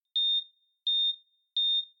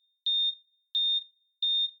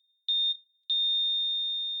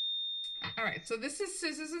All right, so this is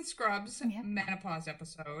Scissors and Scrubs Yep. menopause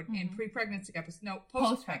episode and Mhm. pre-pregnancy episode. No,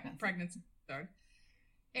 Post-pregnancy. post-pregnancy episode.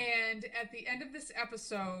 And at the end of this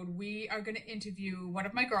episode, we are going to interview one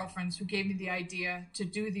of my girlfriends who gave me the idea to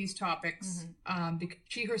do these topics because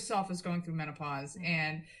she herself is going through menopause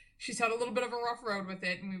and she's had a little bit of a rough road with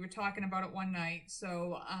it, and we were talking about it one night.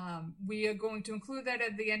 So we are going to include that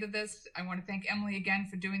at the end of this. I want to thank Emily again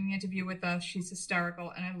for doing the interview with us. She's hysterical,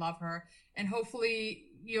 and I love her. And hopefully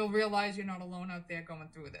you'll realize you're not alone out there going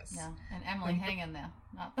through this. Yeah, and Emily, hang in there.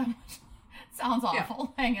 Not that much. Sounds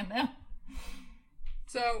awful. Yeah. Hang in there.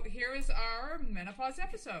 So here is our menopause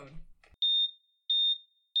episode.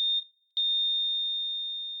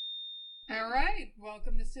 All right,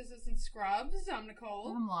 welcome to Scissors and Scrubs. I'm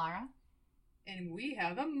Nicole. I'm Laura. And we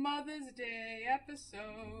have a Mother's Day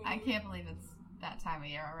episode. I can't believe it's that time of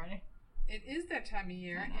year already. It is that time of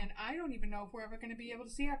year, and I don't even know if we're ever going to be able to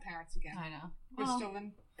see our parents again. I know. We're still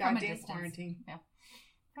in goddamn quarantine. Yeah.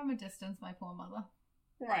 From a distance, my poor mother.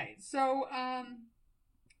 Right. So,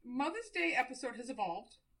 Mother's Day episode has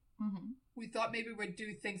evolved. Mm-hmm. We thought maybe we'd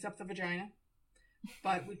do things up the vagina,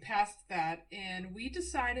 but we passed that, and we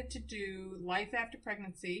decided to do life after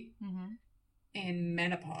pregnancy and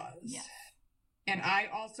menopause. Yes. And I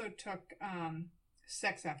also took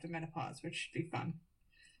sex after menopause, which should be fun.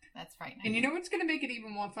 That's frightening. And you know what's going to make it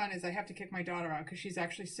even more fun is I have to kick my daughter out because she's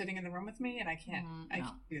actually sitting in the room with me, and I can't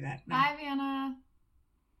do that. No. Hi, Vienna.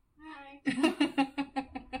 Hi.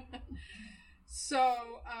 So,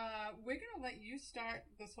 we're going to let you start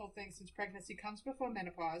this whole thing since pregnancy comes before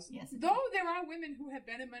menopause. Yes. Though there are women who have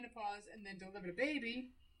been in menopause and then delivered a baby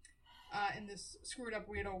in this screwed up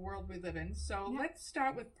weirdo world we live in. So, let's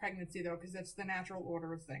start with pregnancy, though, because that's the natural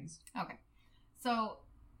order of things. Okay. So,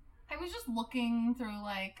 I was just looking through,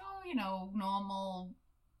 normal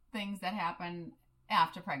things that happen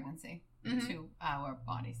after pregnancy to our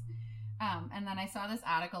bodies. And then I saw this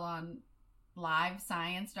article on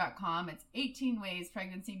livescience.com. It's 18 ways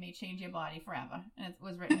pregnancy may change your body forever. And it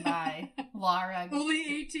was written by Laura.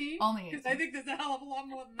 Only 18? Only 18. Because I think there's a hell of a lot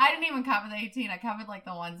more than that. I didn't even cover the 18. I covered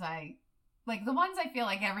the ones I feel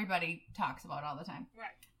like everybody talks about all the time.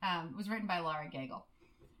 Right. It was written by Laura Gagel.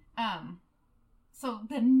 So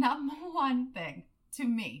the number one thing to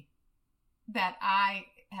me that I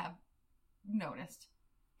have noticed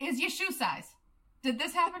is your shoe size. Did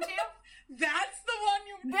this happen to you? That's the one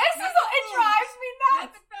you... It drives me nuts.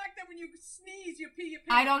 Not the fact that when you sneeze, you pee your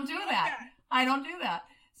pants. I don't do that. I don't do that.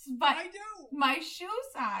 But I do. My shoe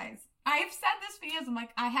size, I've said this for years. I'm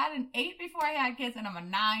like, I had an 8 before I had kids, and I'm a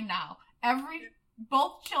 9 now.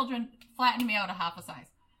 Both children flattened me out a half a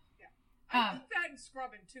size. Yeah. I think that and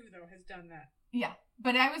scrubbing, too, though, has done that. Yeah.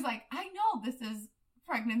 But I was like, I know this is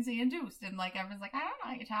pregnancy induced. And everyone's like, I don't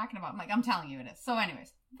know what you're talking about. I'm like, I'm telling you it is. So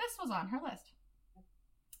anyways, this was on her list.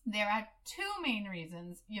 There are 2 main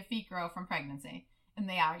reasons your feet grow from pregnancy, and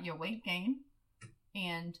they are your weight gain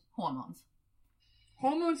and hormones.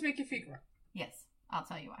 Hormones make your feet grow. Yes, I'll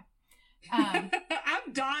tell you why. I'm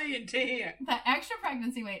dying to hear. The extra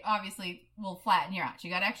pregnancy weight obviously will flatten your arch. You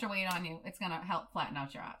got extra weight on you, it's going to help flatten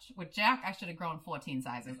out your arch. With Jack, I should have grown 14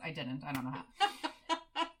 sizes. I didn't. I don't know how.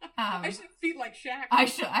 I should have feet like Shaq.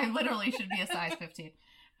 I literally should be a size 15.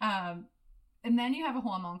 And then you have a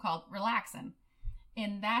hormone called relaxin.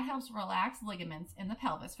 And that helps relax ligaments in the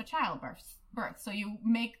pelvis for childbirth. So you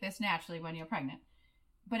make this naturally when you're pregnant.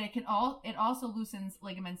 But it also loosens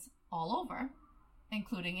ligaments all over,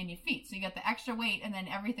 including in your feet. So you get the extra weight and then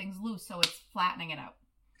everything's loose, so it's flattening it out.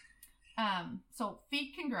 So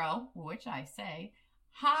feet can grow, which I say,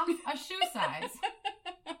 half a shoe size.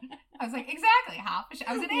 I was like, exactly, half a shoe.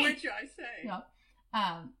 I was an 8. Which I say. Yep.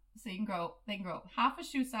 So they can grow half a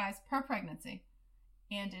shoe size per pregnancy.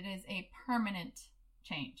 And it is a permanent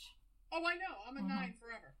change. Oh, I know. I'm a 9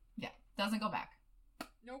 forever. Yeah. Doesn't go back.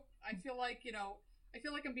 Nope. I feel like,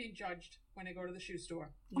 I'm being judged when I go to the shoe store.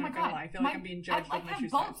 Oh my God. I feel like I'm being judged with my shoe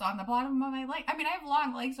size. I have bumps on the bottom of my leg. I mean, I have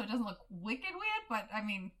long legs, so it doesn't look wicked weird, but I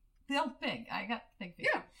mean, they're big. I got big feet.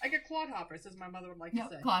 Yeah. I get clodhoppers, as my mother would like to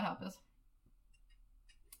say. Clodhoppers.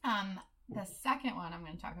 The second one I'm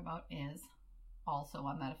going to talk about is also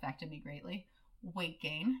one that affected me greatly. Weight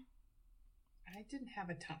gain. I didn't have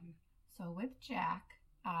a ton. So with Jack,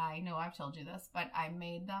 I know I've told you this, but I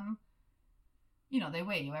made them, they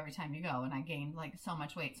weigh you every time you go, and I gained so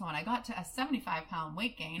much weight. So when I got to a 75-pound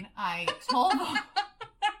weight gain, I told them. I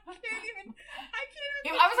can't even.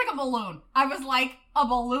 I was like a balloon. I was like a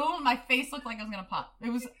balloon. My face looked like I was going to pop. It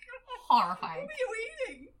was horrifying. What were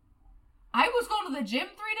you eating? I was going to the gym 3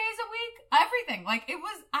 days a week. Everything.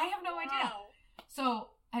 I have no idea. So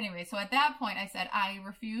anyway, so at that point I said, I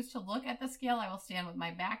refuse to look at the scale. I will stand with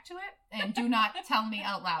my back to it and do not tell me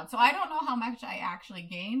out loud. So I don't know how much I actually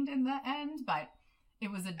gained in the end, but it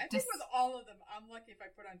was I think with all of them, I'm lucky if I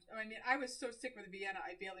put on, I mean, I was so sick with Vienna,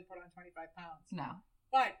 I barely put on 25 pounds. No.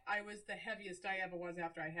 But I was the heaviest I ever was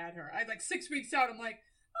after I had her. I like 6 weeks out, I'm like,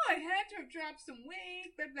 oh, I had to have dropped some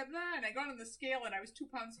weight, blah, blah, blah. And I got on the scale and I was 2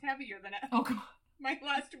 pounds heavier than my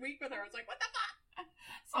last week with her. I was like, what the fuck?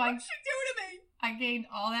 So what did she do to me? I gained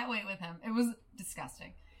all that weight with him. It was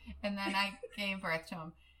disgusting. And then I gave birth to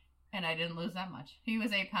him, and I didn't lose that much. He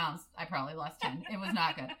was 8 pounds. I probably lost 10. It was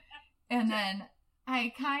not good. And then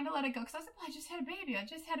I kind of let it go because I was like, well, I just had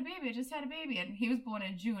a baby. And he was born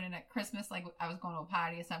in June. And at Christmas, like I was going to a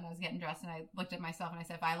party or something. I was getting dressed, and I looked at myself and I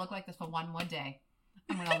said, if I look like this for one more day,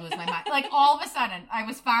 I'm going to lose my mind. Like all of a sudden, I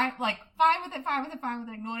was fine with it,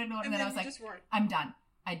 ignored it. And then I was like, I'm done.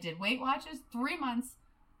 I did Weight Watchers, 3 months.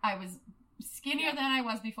 I was skinnier than I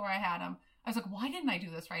was before I had him. I was like, why didn't I do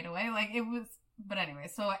this right away? Like it was, but anyway,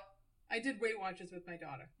 so I did Weight Watchers with my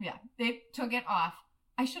daughter. Yeah, they took it off.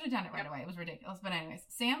 I should have done it right away. It was ridiculous. But anyways,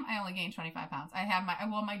 Sam, I only gained 25 pounds. I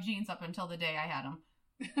wore my jeans up until the day I had him.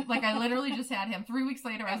 Like I literally just had him. 3 weeks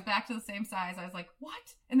later, I was back to the same size. I was like,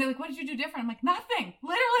 what? And they're like, what did you do different? I'm like, nothing.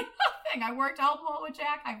 Literally nothing. I worked out more with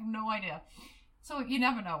Jack. I have no idea. So you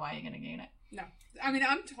never know why you're going to gain it. No. I mean,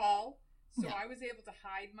 I'm tall. So I was able to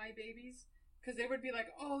hide my babies because they would be like,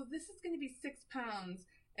 oh, this is going to be 6 pounds.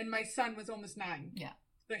 And my son was almost 9. Yeah.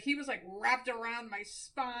 So he was like wrapped around my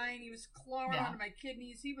spine. He was clawing onto my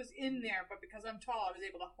kidneys. He was in there. But because I'm tall, I was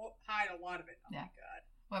able to hide a lot of it. Oh, my God.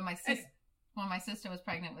 When my sister was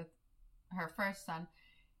pregnant with her first son,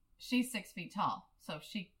 she's 6 feet tall. So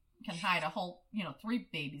she can hide a whole, 3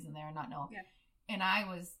 babies in there and not know. Yeah. And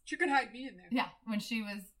she could hide me in there. Yeah. When she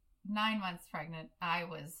was 9 months pregnant, I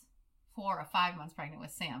was 4 or 5 months pregnant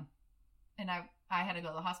with Sam. And I had to go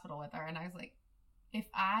to the hospital with her. And I was like,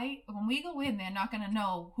 when we go in, they're not going to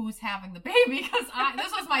know who's having the baby. Because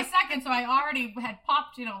this was my second. So I already had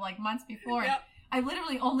popped, like months before. Yep. I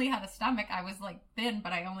literally only had a stomach. I was like thin,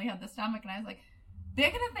 but I only had the stomach. And I was like,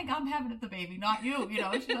 they're going to think I'm having the baby, not you.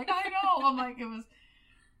 And she's like, I know. I'm like, it was.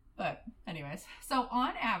 But anyways, so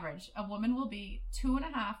on average, a woman will be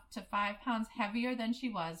 2.5 to 5 pounds heavier than she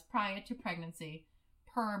was prior to pregnancy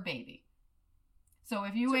per baby. So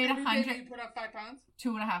if you weighed 100, you put up 5 pounds?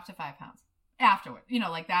 2.5 to 5 pounds afterward.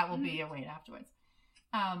 Like that will be your weight afterwards.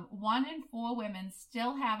 1 in 4 women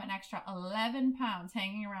still have an extra 11 pounds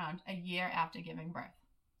hanging around a year after giving birth.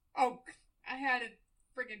 Oh, I had it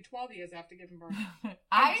friggin' 12 years after giving birth.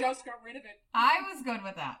 I just got rid of it. I was good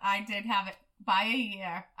with that. I did have it by a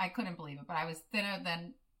year. I couldn't believe it, but I was thinner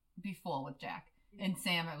than before with Jack. And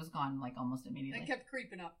Sam, it was gone like almost immediately. I kept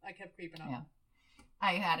creeping up. Yeah.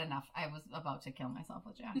 I had enough. I was about to kill myself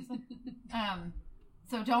with Jackson.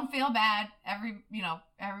 So don't feel bad.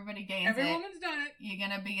 Everybody gains Every woman's done it. You're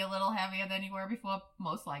going to be a little heavier than you were before,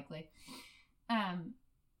 most likely.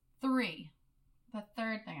 3. The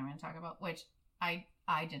third thing I'm going to talk about, which I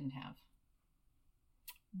didn't have.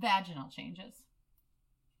 Vaginal changes.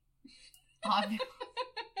 This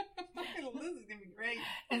is going to be great.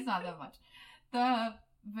 It's not that much. The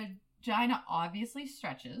vagina obviously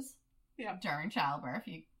stretches during childbirth.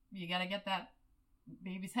 You got to get that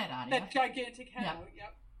baby's head out of that gigantic head out.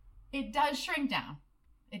 Yep. It does shrink down.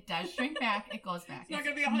 It does shrink back. It goes back.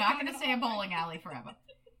 It's not going to stay a bowling alley forever.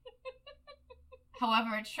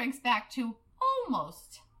 However, it shrinks back to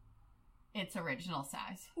almost its original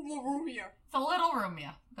size. A little roomier. It's a little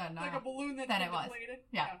roomier than like a balloon that's than it was. Deflated.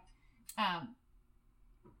 Yeah.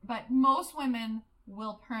 But most women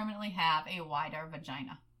will permanently have a wider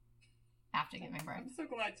vagina after giving birth. I'm so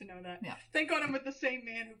glad to know that. Yeah. Thank God I'm with the same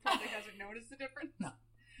man who probably hasn't noticed the difference. No.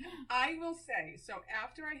 I will say, so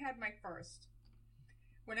after I had my first,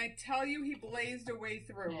 when I tell you he blazed a way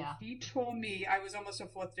through, he told me I was almost a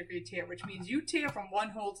 4th degree tear, which means you tear from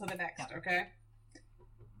one hole to the next, okay?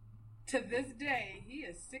 To this day, he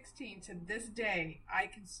is 16. To this day, I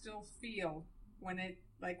can still feel when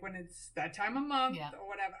it's that time of month or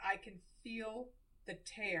whatever, I can feel the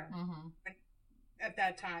tear at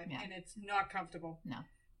that time, and it's not comfortable. No.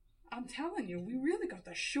 I'm telling you, we really got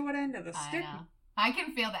the short end of the stick. I know. I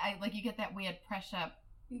can feel that. You get that weird pressure.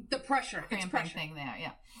 The pressure. It's pressure. Thing there,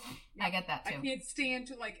 yeah. I get that too. I can't stand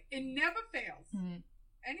to, it never fails. Mm-hmm.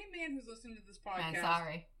 Any man who's listening to this podcast, I'm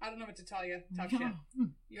sorry. I don't know what to tell you. Tough shit.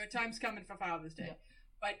 Your time's coming for Father's Day. Yeah.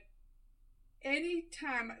 But any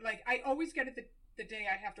time, I always get it the day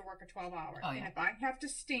I have to work a 12-hour. Oh, yeah. And if I have to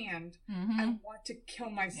stand, I want to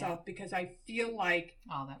kill myself because I feel like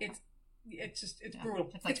it's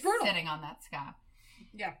brutal. It's brutal. Sitting on that scar.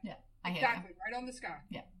 Yeah. Yeah. I hear exactly. You. Right on the scar.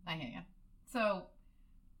 Yeah, I hear you. So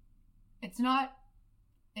It's not,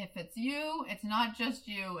 if it's you, it's not just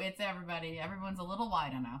you, it's everybody. Everyone's a little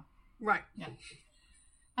wider now. Right. Yeah.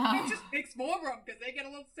 It just makes more room because they get a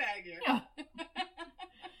little saggier. Yeah.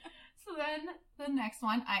 So then the next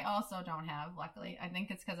one I also don't have, luckily. I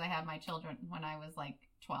think it's because I had my children when I was like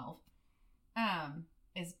 12.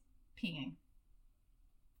 Is peeing.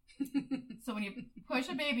 So when you push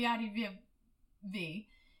a baby out of your V,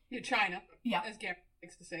 your China. Yeah. As Gary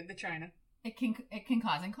likes to say, the China. It can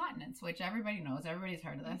cause incontinence, which everybody knows. Everybody's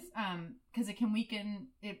heard of this. Because it can weaken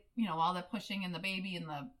it. You know, all the pushing and the baby and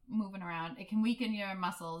the moving around. It can weaken your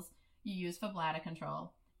muscles you use for bladder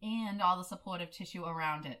control and all the supportive tissue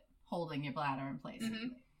around it, holding your bladder in place. Mm-hmm.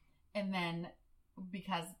 And then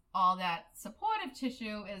because all that supportive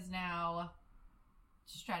tissue is now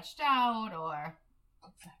stretched out or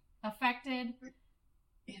affected,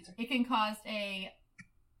 it can cause a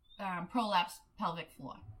prolapsed pelvic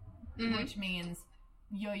floor. Mm-hmm. Which means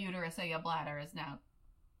your uterus or your bladder is now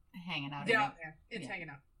hanging out. Down there. It's hanging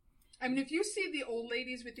out. I mean, if you see the old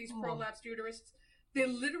ladies with these prolapsed uterus, they're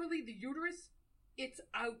literally, the uterus, it's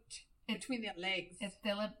out between their legs.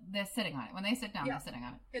 They're sitting on it. When they sit down, they're sitting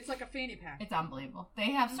on it. It's like a fanny pack. It's unbelievable.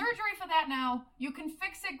 They have surgery for that now. You can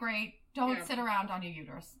fix it great. Don't sit around on your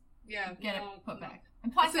uterus. Yeah. Get it put back.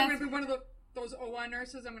 And plus, I'm going to be one of those OR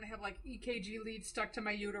nurses. I'm going to have like EKG leads stuck to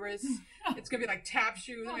my uterus. It's going to be like tap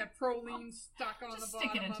shoes. I'm going to have Prolene stuck on the bottom.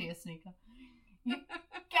 Stick it into your sneaker.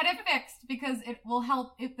 Get it fixed because it will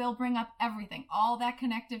help. They'll bring up everything, all that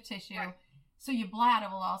connective tissue. Right. So your bladder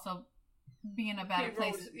will also be in a better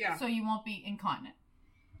place. So you won't be incontinent.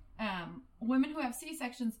 Women who have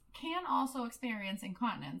C-sections can also experience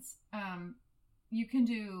incontinence. You can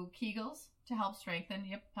do Kegels to help strengthen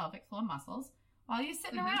your pelvic floor muscles. While you're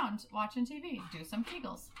sitting around watching TV, do some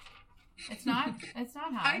Kegels. It's not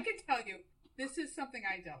hard. I can tell you, this is something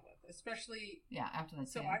I dealt with, especially after that.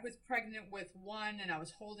 So I was pregnant with one, and I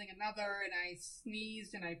was holding another, and I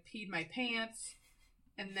sneezed and I peed my pants,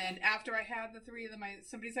 and then after I had the three of them,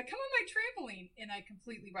 somebody's like, "Come on my trampoline," and I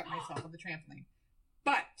completely wet myself on the trampoline.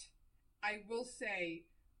 But I will say,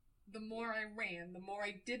 the more I ran, the more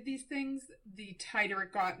I did these things, the tighter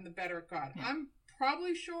it got and the better it got. Yeah. I'm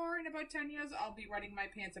probably sure in about 10 years I'll be wetting my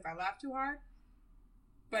pants if I laugh too hard.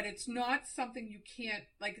 But it's not something you can't,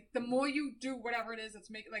 like, the more you do whatever it is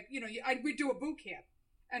that's making, like, you know, we'd do a boot camp,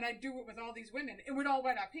 and I'd do it with all these women, and we'd all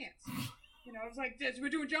wet our pants. You know, it was like this, we're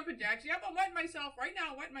doing jumping jacks. Yep, I'm wetting myself right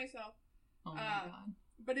now, wetting myself. Oh my God.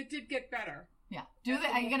 But it did get better. Yeah. You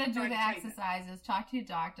gotta do the exercises, talk to your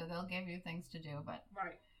doctor, they'll give you things to do, but.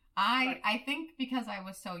 Right. I think because I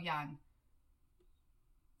was so young.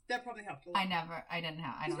 That probably helped a lot. I didn't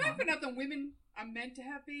have. It's not for nothing. Women are meant to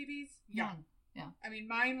have babies young. Yeah. I mean,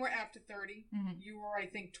 mine were after 30. Mm-hmm. You were, I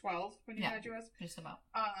think, 12 when you had yours. Just about.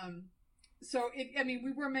 So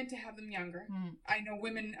we were meant to have them younger. Mm-hmm. I know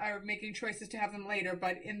women are making choices to have them later,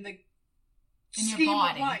 but in your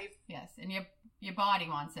body, of life, yes, and your body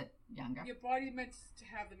wants it younger. Your body meant to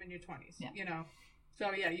have them in your 20s. Yeah. You know.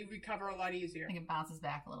 So you recover a lot easier. I think it bounces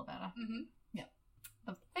back a little better. Mm-hmm. Yeah.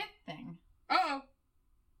 The fifth thing.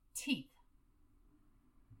 Teeth.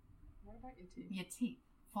 What about your teeth? Your teeth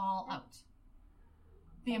fall out.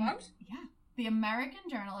 Fall out? Yeah. The American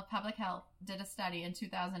Journal of Public Health did a study in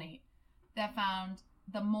 2008 that found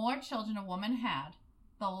the more children a woman had,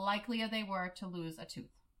 the likelier they were to lose a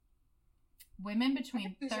tooth. Women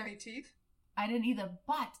between 30 teeth. I didn't either,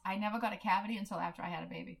 but I never got a cavity until after I had a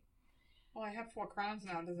baby. Well, I have 4 crowns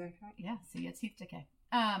now. Does that count? Yeah, see, your teeth decay.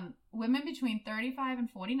 Women between 35 and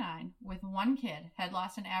 49 with 1 kid had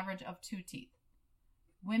lost an average of 2 teeth.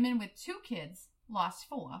 Women with 2 kids lost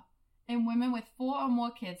 4, and women with 4 or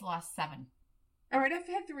more kids lost 7. All right, I've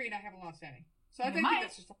had 3 and I haven't lost any. So I think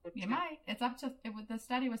that's just what you might. It's up to the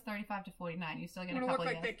study was 35 to 49. You still get a couple look of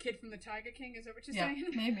like that kid from the Tiger King. Is that what you're saying?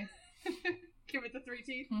 Maybe. Kid with the 3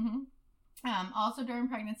 teeth. Mm-hmm. Also during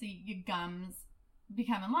pregnancy, your gums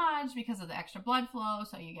become enlarged because of the extra blood flow,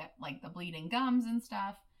 so you get like the bleeding gums and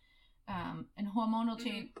stuff. And hormonal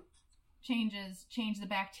changes change the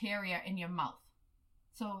bacteria in your mouth.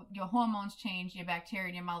 So your hormones change, your bacteria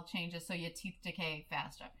in your mouth changes, so your teeth decay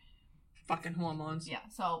faster. Fucking hormones. Yeah,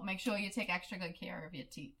 so make sure you take extra good care of your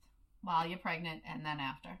teeth while you're pregnant and then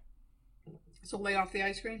after. So lay off the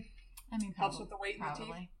ice cream? I mean, helps with the weight in the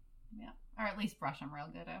teeth? Yeah, or at least brush them real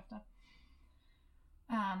good after.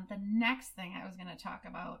 The next thing I was going to talk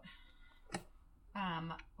about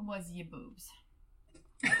was your boobs.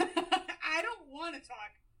 I don't want to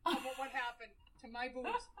talk about what happened to my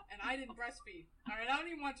boobs, and I didn't breastfeed. All right, I don't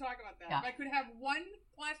even want to talk about that. Yeah. If I could have one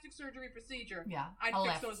plastic surgery procedure, I'd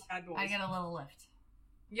fix those bad boys. I get a little lift.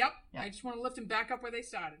 Yep. I just want to lift them back up where they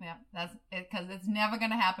started. Yeah, that's it, because it's never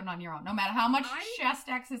going to happen on your own. No matter how much chest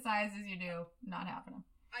exercises you do, not happening.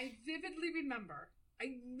 I vividly remember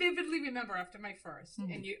after my first,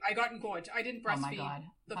 and I got engorged. I didn't breastfeed. Oh my God.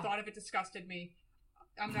 The thought of it disgusted me.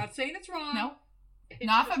 I'm not saying it's wrong. No,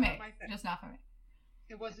 not for me. Just not for me.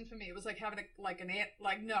 It wasn't for me. It was like having an ant.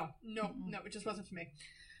 Like no, it just wasn't for me.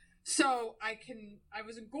 So I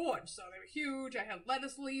was engorged. So they were huge. I had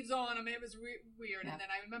lettuce leaves on them. It was weird. Yeah. And then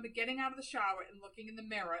I remember getting out of the shower and looking in the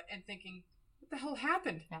mirror and thinking, what the hell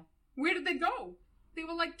happened? Yeah. Where did they go? They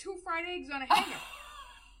were like 2 fried eggs on a hanger.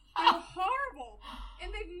 They were horrible.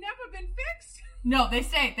 And they've never been fixed. No, they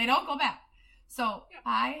stay. They don't go back. So yeah.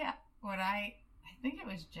 I think it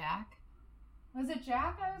was Jack. Was it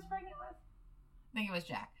Jack I was pregnant with? I think it was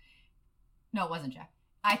Jack. No, it wasn't Jack.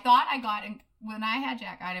 I thought when I had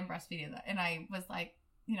Jack, I didn't breastfeed either. And I was like,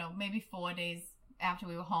 maybe 4 days after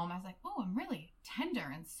we were home, I was like, oh, I'm really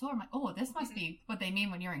tender and sore. I'm like, oh, this must be what they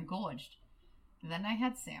mean when you're engorged. And then I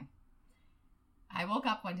had Sam. I woke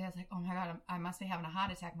up one day, I was like, oh my God, I must be having a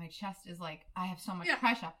heart attack. My chest is like, I have so much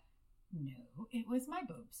pressure. No, it was my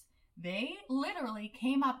boobs. They literally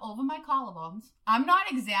came up over my collarbones. I'm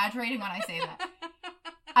not exaggerating when I say that.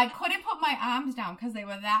 I couldn't put my arms down because they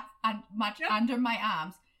were that much under my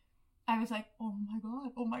arms. I was like, oh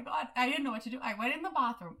my God. I didn't know what to do. I went in the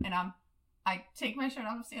bathroom and I take my shirt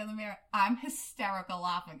off, stand in the mirror. I'm hysterical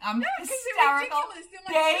laughing. I'm hysterical.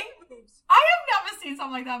 They're like boobs. I have never seen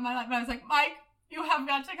something like that in my life. And I was like, Mike, you have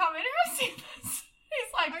got to come in here and see this.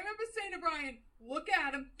 He's like, I remember saying to Brian, look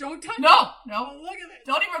at him. Don't touch him. No. Oh, look at it.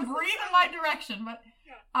 Don't even breathe in my direction. But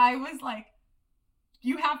I was like,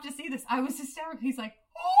 you have to see this. I was hysterical. He's like,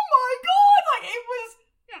 oh my God. Like it was,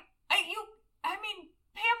 I mean,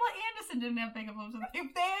 Pamela Anderson didn't have big boobs.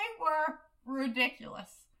 They were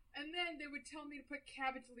ridiculous. And then they would tell me to put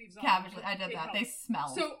cabbage leaves on. Cabbage leaves. I did that. They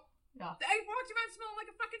smelled. So I walked around smelling like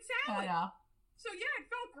a fucking salad. I know. So it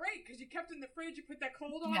felt great because you kept it in the fridge. You put that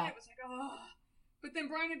cold on it. It was like, oh. But then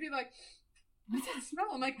Brian would be like, what's that smell?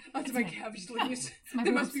 I'm like, oh, it's my cabbage leaves. They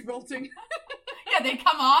must be wilting. Yeah, they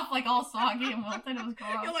come off like all soggy and wilted. It was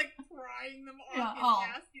gross. You're like prying them off.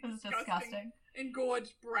 Yeah, it was disgusting.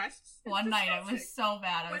 Engorged breasts. One night it was so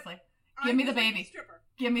bad. I was like, give me the baby.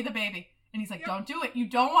 Give me the baby. And he's like, don't do it. You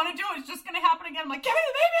don't want to do it. It's just going to happen again. I'm like, give me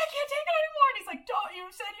the baby. I can't take it anymore. And he's like, don't. You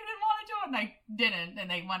said you didn't want to do it. And I didn't. And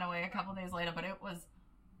they went away a couple days later. But it was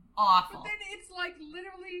awful. But then it's like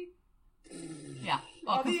literally. Yeah.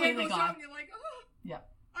 Oh, completely gone. And you're like, oh. Yeah.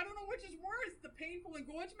 I don't know which is worse, the painful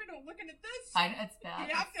engorgement or looking at this. It's bad.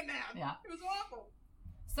 The aftermath. Yeah. It was awful.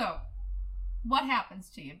 So, what happens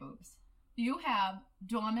to your boobs? You have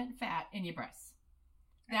dormant fat in your breasts.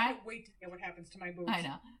 I can't wait to hear what happens to my boobs. I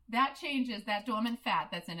know. That changes, that dormant fat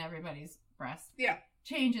that's in everybody's breasts. Yeah.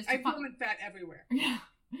 Changes to... I have dormant fat everywhere. Yeah.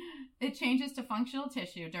 It changes to functional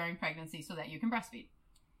tissue during pregnancy so that you can breastfeed.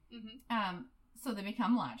 Mm-hmm. So they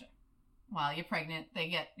become larger. While you're pregnant, they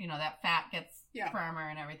get, that fat gets firmer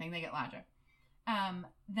and everything. They get larger.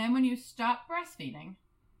 Then when you stop breastfeeding,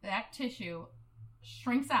 that tissue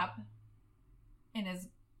shrinks up and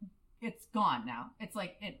it's gone now. It's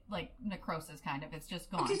like necrosis kind of. It's just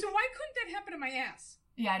gone. Okay, so why couldn't that happen to my ass?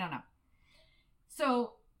 Yeah, I don't know.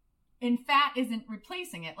 So, and fat isn't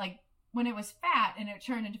replacing it. Like when it was fat and it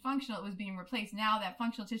turned into functional, it was being replaced. Now that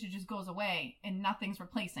functional tissue just goes away and nothing's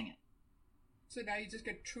replacing it. So now you just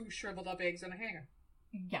get 2 shriveled up eggs on a hanger.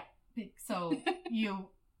 Yeah. So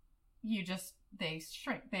they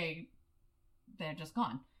shrink. They're just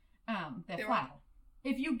gone. They're flat.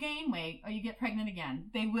 If you gain weight or you get pregnant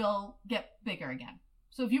again, they will get bigger again.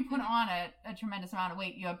 So if you put on a tremendous amount of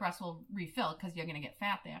weight, your breasts will refill because you're going to get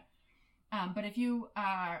fat there. But if you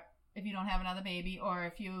don't have another baby or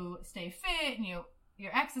if you stay fit and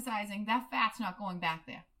you're exercising, that fat's not going back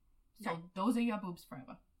there. So those are your boobs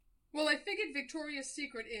forever. Well, I figured Victoria's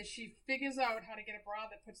Secret is she figures out how to get a bra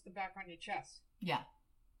that puts the back on your chest. Yeah.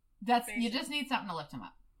 You just need something to lift them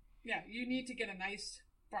up. Yeah, you need to get a nice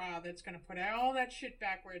bra that's going to put all that shit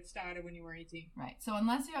back where it started when you were 18. Right. So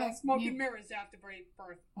unless you're... smoke and mirrors after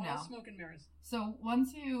birth. All smoke and mirrors. So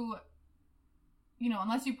once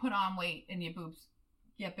unless you put on weight and your boobs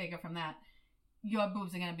get bigger from that, your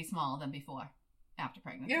boobs are going to be smaller than before after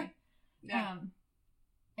pregnancy. Yeah.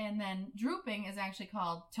 And then drooping is actually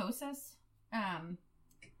called ptosis. And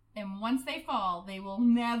once they fall, they will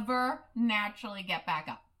never naturally get back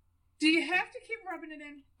up. Do you have to keep rubbing it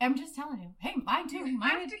in? I'm just telling you. Hey, mine too. You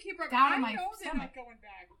have to keep rubbing. I know they're not going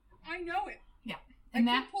back. I know it. Yeah. And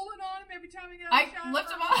I keep pulling on them every time I get out of the shower. I lift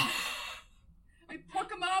them up. I pick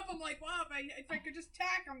them up. I'm like, wow, if I could just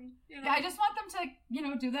tack them, Yeah, I just want them to,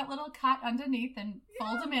 do that little cut underneath and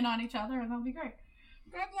fold them in on each other, and they'll be great.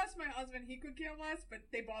 God bless my husband. He could care less, but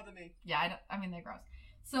they bother me. Yeah, I mean, they're gross.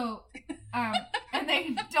 So, and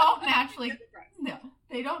they don't naturally, no,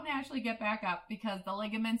 they don't naturally get back up because the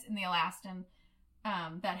ligaments in the elastin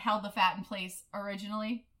that held the fat in place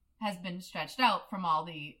originally has been stretched out from all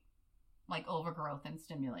the like overgrowth and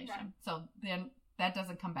stimulation. Right. So then that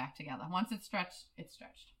doesn't come back together. Once it's stretched, it's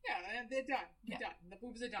stretched. Yeah, they're done. They're done. The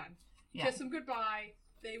boobs are done. Yeah. Kiss them goodbye.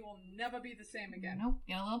 They will never be the same again. Nope.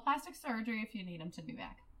 Get a little plastic surgery if you need them to be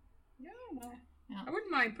back. Yeah, well, I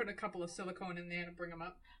wouldn't mind putting a couple of silicone in there to bring them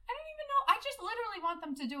up. I don't even know. I just literally want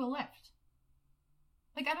them to do a lift.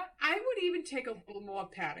 Like, I would even take a little more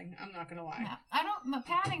padding. I'm not gonna lie. Yeah, I don't. The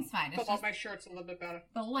padding's fine. Pull out my shirts a little bit better.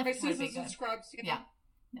 The lift my would be good. And scrubs. You know?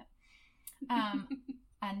 Yeah.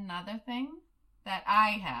 Another thing that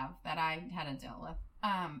I had to deal with,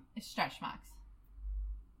 is stretch marks.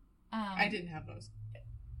 I didn't have those.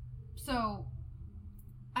 So,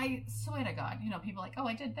 I swear to God, people are like, oh,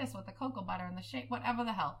 I did this with the cocoa butter and the shake, whatever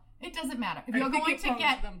the hell. It doesn't matter. If you're going to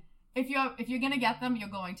get them. If you're going to get them, you're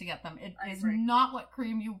going to get them. It is not what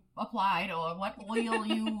cream you applied or what oil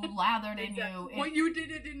you lathered in you. What you did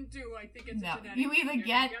or didn't do, I think it's a genetic. You either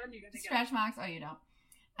get stretch marks or you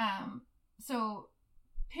don't. So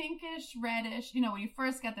pinkish, reddish, when you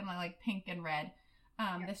first get them, like pink and red.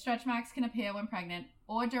 The stretch marks can appear when pregnant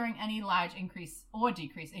or during any large increase or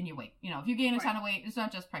decrease in your weight. If you gain a ton of weight, it's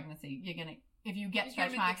not just pregnancy. If you get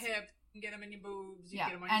stretch marks. You get them in your boobs. You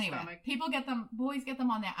get them on your stomach. People get them. Boys get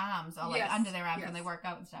them on their arms or like under their arms when they work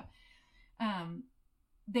out and stuff.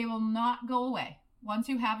 They will not go away once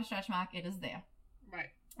you have a stretch mark. It is there, right?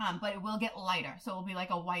 But it will get lighter, so it will be like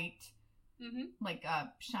a white, like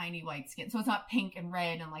a shiny white skin. So it's not pink and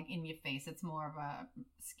red and like in your face. It's more of a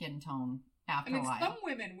skin tone after a while. Some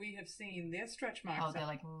women we have seen their stretch marks. Oh, they're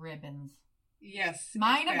like ribbons. Yes,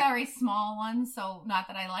 mine are very small ones. So not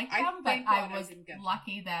that I like them, but I was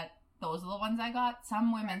lucky that. Those are the ones I got.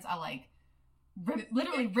 Some women's are like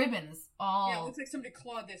literally ribbons. All it looks like somebody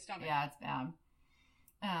clawed their stomach. Yeah, it's bad.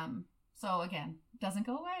 So again, doesn't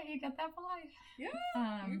go away. You get that for life.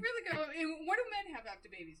 Yeah, you really go. And what do men have after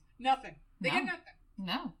babies? Nothing. They get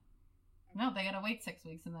nothing. No, they gotta wait 6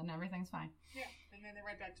 weeks and then everything's fine. Yeah, and then they're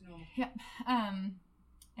right back to normal. Yep.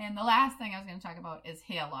 And the last thing I was going to talk about is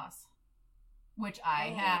hair loss, which I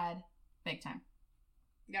had big time.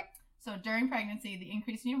 Yep. So during pregnancy, the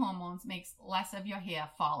increase in your hormones makes less of your hair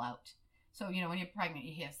fall out. So, when you're pregnant,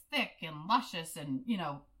 your hair's thick and luscious and,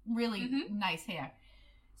 really nice hair.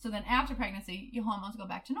 So then after pregnancy, your hormones go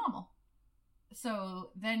back to normal. So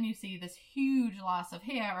then you see this huge loss of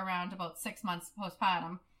hair around about 6 months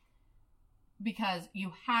postpartum because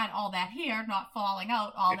you had all that hair not falling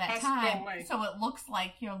out all that time. So it looks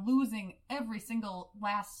like you're losing every single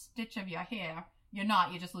last stitch of your hair. You're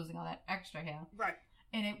not. You're just losing all that extra hair. Right.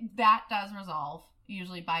 And that does resolve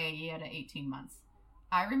usually by a year to 18 months.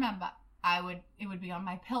 I remember it would be on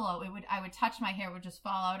my pillow. I would touch my hair, it would just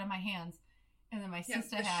fall out of my hands. And then my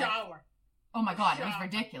sister had shower. Oh my God, it was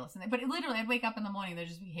ridiculous. But literally, I'd wake up in the morning, there'd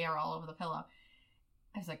just be hair all over the pillow.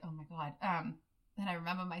 I was like, oh my God. Then I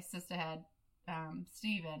remember my sister had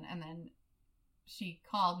Steven, and then she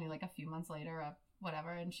called me like a few months later,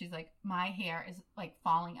 whatever, and she's like, my hair is like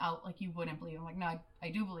falling out like you wouldn't believe. I'm like, no,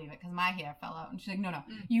 I do believe it because my hair fell out. And she's like, no,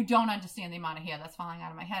 you don't understand the amount of hair that's falling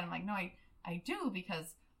out of my head. I'm like, no, I do,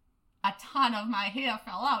 because a ton of my hair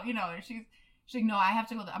fell out, and she's like, no, I have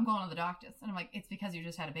to go, I'm going to the doctors. And I'm like, it's because you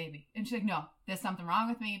just had a baby. And she's like, no, there's something wrong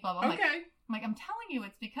with me, blah, blah, blah. I'm telling you,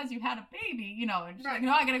 it's because you had a baby, and she's like,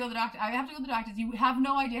 no, I gotta go to the doctor. I have to go to the doctors. You have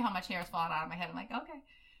no idea how much hair is falling out of my head. I'm like, okay.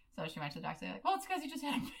 So she went to the doctor. They're like, well, it's because you just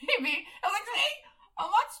had a baby. I was like, see? I'm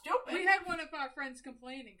not stupid. We had one of our friends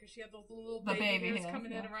complaining because she had those little baby hairs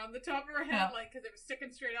coming in around the top of her head, because it was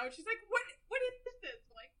sticking straight out. She's like, what is this?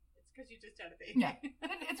 Like, it's because you just had a baby. Yeah.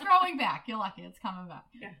 It's growing back. You're lucky. It's coming back.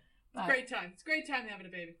 Yeah. It's a great time. It's a great time having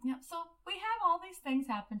a baby. Yeah. So we have all these things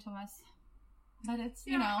happen to us. But it's,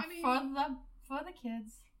 for the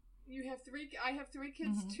kids. You have I have 3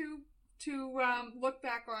 kids to look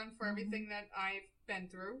back on for everything that I've been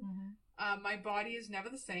through. My body is never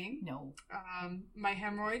the same. No. My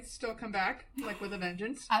hemorrhoids still come back, like with a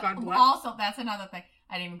vengeance. God bless. Also, that's another thing.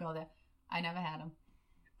 I didn't even go there. I never had them.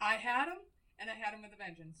 I had them, and I had them with a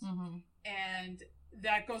vengeance. And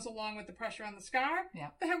that goes along with the pressure on the scar. Yeah.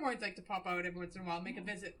 The hemorrhoids like to pop out every once in a while, make a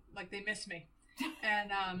visit, like they miss me.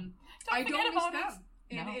 And I don't miss them.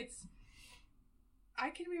 And I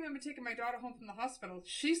can remember taking my daughter home from the hospital.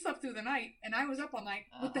 She slept through the night, and I was up all night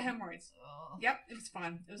with the hemorrhoids. Yep, it was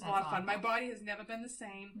fun. It was a lot of fun. My body has never been the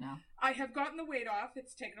same. No. I have gotten the weight off.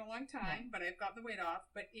 It's taken a long time, but I've gotten the weight off.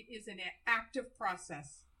 But it is an active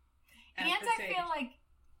process. And I feel like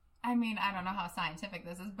I mean, I don't know how scientific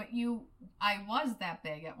this is, but I was that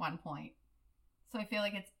big at one point. So I feel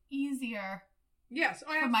like it's easier Yes,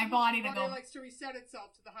 for my body to go. It likes to reset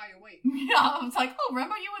itself to the higher weight. Yeah, it's like, oh,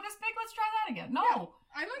 remember you were this big? Let's try that again. No. Yeah,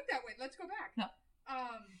 I like that weight. Let's go back. No.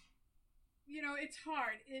 You know, it's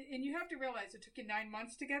hard. And you have to realize it took you 9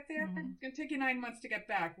 months to get there. Mm-hmm. It's going to take you 9 months to get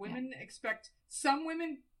back. Women expect, some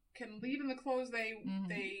women can leave in the clothes they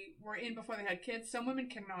were in before they had kids. Some women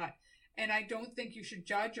cannot. And I don't think you should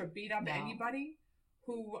judge or beat up anybody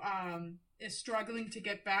who is struggling to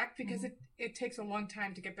get back, because it takes a long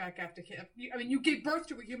time to get back after kids. I mean, you gave birth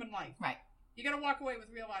to a human life. Right. You got to walk away with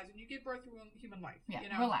realizing you gave birth to a human life. Yeah, you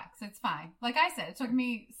know? Relax. It's fine. Like I said, it took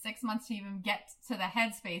me 6 months to even get to the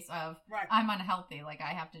headspace of I'm unhealthy. Like I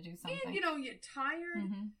have to do something. And, you know, you're tired.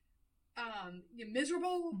 Mm-hmm. You're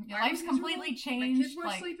miserable. Your life's completely changed. My kids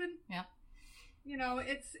were sleeping. Yeah. You know,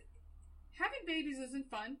 it's having babies isn't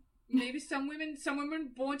fun. Maybe some women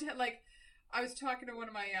born to, like, I was talking to one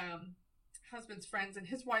of my husband's friends, and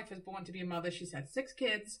his wife is born to be a mother. She's had 6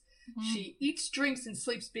 kids. Mm-hmm. She eats, drinks, and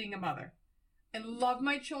sleeps being a mother. And love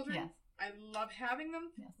my children. Yes. I love having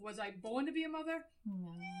them. Yes. Was I born to be a mother?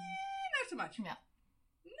 No. Not so much. Yeah.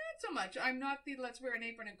 Not so much. I'm not the let's wear an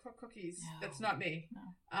apron and cook cookies. No. That's not me.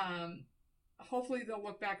 No. Hopefully they'll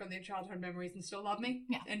look back on their childhood memories and still love me.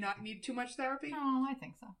 Yeah. And not need too much therapy. No, I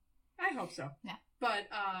think so. I hope so. Yeah. But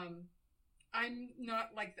I'm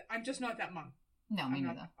not like I'm just not that mom. No, me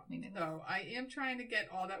neither. Me neither. So I am trying to get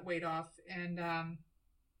all that weight off, and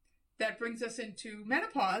that brings us into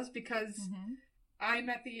menopause, because I'm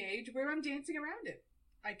at the age where I'm dancing around it.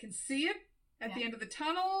 I can see it at the end of the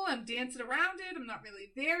tunnel. I'm dancing around it. I'm not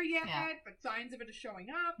really there yet, but signs of it are showing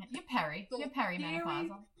up. Yeah, you're peri. You're perimenopausal. I'm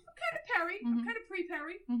kind of peri. I'm kind of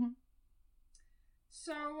pre-peri. Mm-hmm.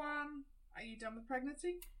 So, are you done with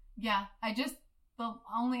pregnancy? Yeah, the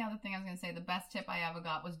only other thing I was going to say, the best tip I ever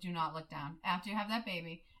got was do not look down. After you have that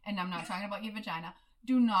baby, and I'm not talking about your vagina,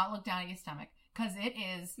 do not look down at your stomach, because it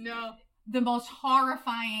is the most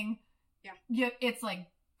horrifying. Yeah. It's like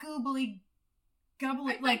goobly,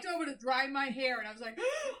 gubbly. I looked over to dry my hair, and I was like,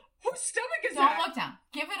 whose stomach is that? Don't look down.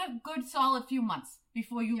 Give it a good solid few months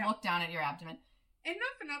before you look down at your abdomen. And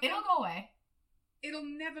not for nothing. It'll go away. It'll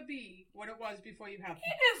never be what it was before you have it.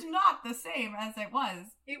 It is not the same as it was.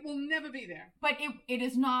 It will never be there. But it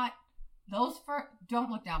is not.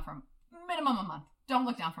 Don't look down for minimum a month. Don't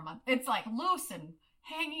look down for a month. It's like loose and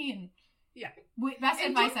hangy and best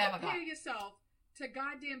advice I ever got. Don't compare yourself to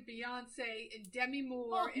goddamn Beyonce and Demi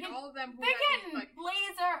Moore and all of them. They're getting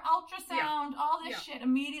laser, ultrasound, all this shit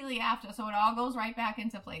immediately after, so it all goes right back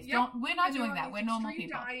into place. We're not doing that. We're normal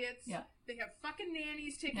people. Diets. Yeah. They have fucking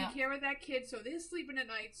nannies taking care of that kid, so they're sleeping at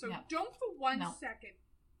night. So don't for one second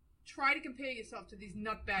try to compare yourself to these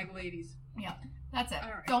nutbag ladies. Yeah, that's it. All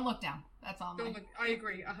right. Don't look down. That's all. I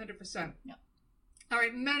agree, 100%. Yeah. All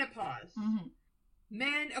right, menopause. Mm-hmm.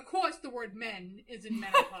 Men, of course, the word men is in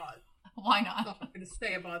menopause. Why not? That's all I'm going to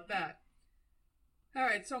say about that. All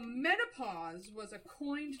right, so menopause was a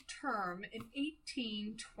coined term in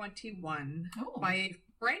 1821 by a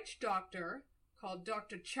French doctor called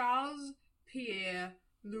Dr. Charles Pierre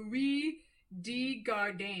Louis de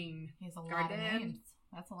Gardane. He has a lot of names.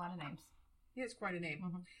 That's a lot of names. He has quite a name.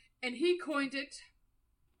 Mm-hmm. And he coined it,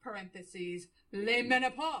 parentheses, les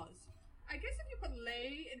menopause. I guess if you put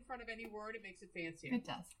les in front of any word, it makes it fancier. It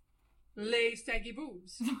does. Les saggy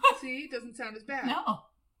boobs. See, it doesn't sound as bad. No.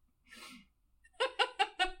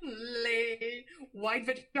 Les white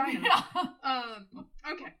vagina.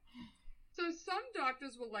 Okay. So some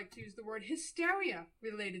doctors will like to use the word hysteria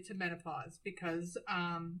related to menopause because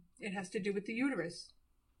it has to do with the uterus.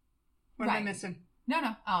 What am I missing?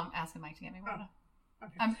 No. I'm asking Mike to get me water. Oh,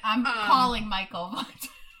 okay. I'm calling Michael.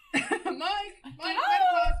 Mike,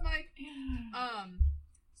 menopause, Mike.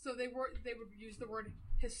 So they would use the word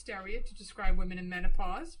hysteria to describe women in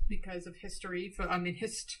menopause because of history for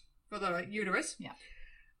the uterus. Yeah.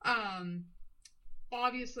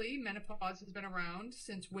 Obviously, menopause has been around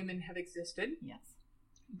since women have existed. Yes.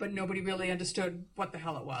 But nobody really understood what the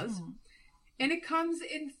hell it was. Mm. And it comes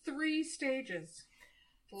in 3 stages.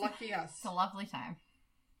 Lucky us. It's a lovely time.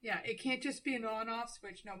 Yeah, it can't just be an on-off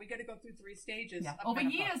switch. No, we got to go through 3 stages. Yeah. Over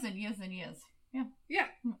years and years and years. Yeah. Yeah.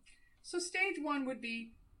 So stage 1 would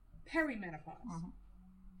be perimenopause. Mm-hmm.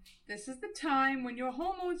 This is the time when your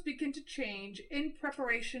hormones begin to change in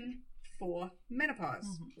preparation for menopause.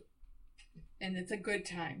 Mm-hmm. And it's a good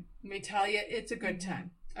time. Let me tell you, it's a good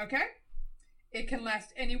time. Okay? It can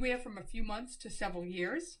last anywhere from a few months to several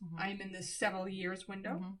years. Mm-hmm. I'm in this several years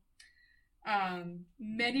window. Mm-hmm.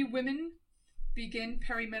 Many women begin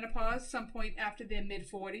perimenopause some point after their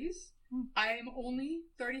mid-40s. I am only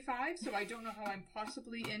 35, so I don't know how I'm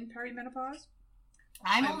possibly in perimenopause.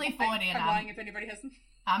 I'm only 40, and I'm lying if anybody hasn't.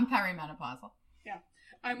 I'm perimenopausal. Yeah,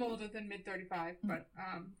 I'm older than mid-35, but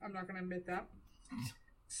I'm not going to admit that.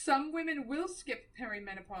 Some women will skip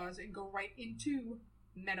perimenopause and go right into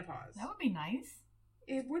menopause. That would be nice.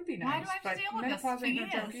 It would be nice. Why do I have to deal with this? Menopause ain't no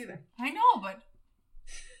joke either. I know, but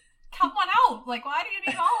cut one out. Like, why do you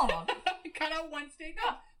need all of them? Cut out one steak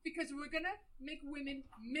off. Because we're going to make women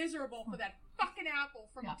miserable for that fucking apple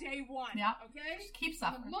from day one. Yeah. Okay? Just keep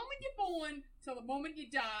suffering. From the moment you're born till the moment you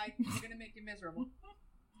die, we're going to make you miserable.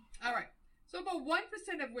 All right. So about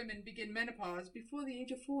 1% of women begin menopause before the age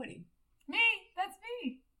of 40. Me. That's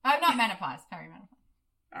me. Not menopause. Perimenopause.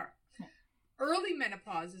 All right. Yeah. Early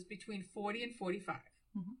menopause is between 40 and 45.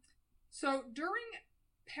 Mm-hmm. So during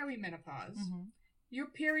perimenopause, your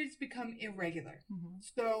periods become irregular. Mm-hmm.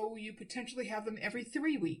 So you potentially have them every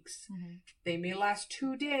 3 weeks. Mm-hmm. They may last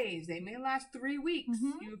 2 days. They may last 3 weeks.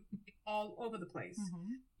 Mm-hmm. You be all over the place.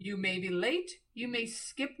 Mm-hmm. You may be late. You may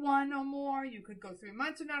skip one or more. You could go 3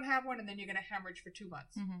 months and not have one, and then you're going to hemorrhage for 2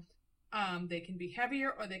 months. Mm-hmm. They can be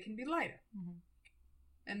heavier or they can be lighter. Mm-hmm.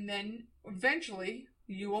 And then eventually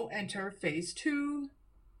you will enter phase 2,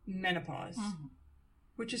 menopause,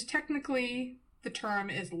 which is technically... The term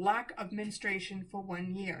is lack of menstruation for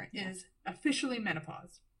 1 year. It is officially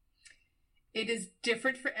menopause. It is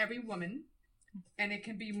different for every woman, and it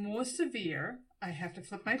can be more severe. I have to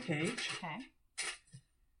flip my page. Okay.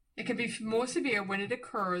 It can be more severe when it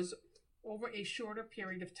occurs over a shorter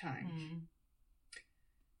period of time.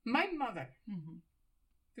 Mm-hmm. My mother,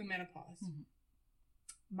 through menopause.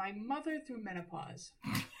 Mm-hmm. My mother through menopause.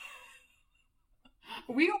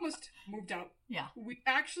 We almost moved out. Yeah. We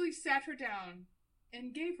actually sat her down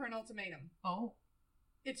and gave her an ultimatum. Oh.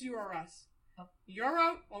 It's you or us. Oh. You're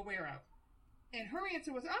out or we're out. And her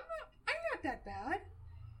answer was, I'm not that bad.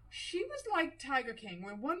 She was like Tiger King,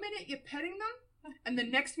 where 1 minute you're petting them, and the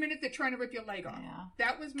next minute they're trying to rip your leg off. Yeah.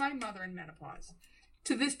 That was my mother in menopause.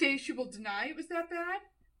 To this day, she will deny it was that bad.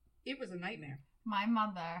 It was a nightmare. My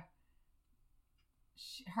mother,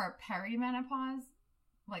 her perimenopause,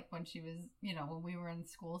 like when she was, when we were in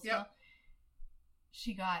school still,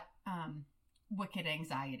 she got wicked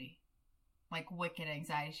anxiety. Like wicked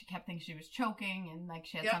anxiety. She kept thinking she was choking and like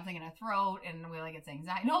she had something in her throat and we were like, it's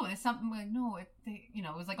anxiety. No, there's something. We're like, no, it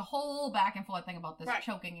was like a whole back and forth thing about this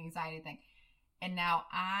choking anxiety thing. And now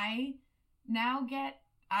I've never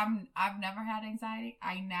had anxiety.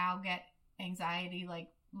 I now get anxiety like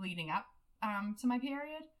leading up to my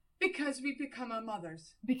period. Because we become our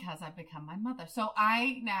mothers. Because I've become my mother. So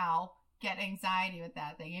I now get anxiety with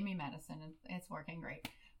that. They give me medicine and it's working great.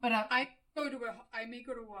 But I may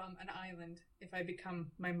go to an island if I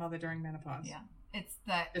become my mother during menopause. Yeah. It's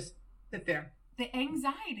that. Just sit there. The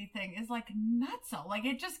anxiety thing is like nutso. Like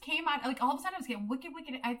it just came out. Like all of a sudden I was getting wicked.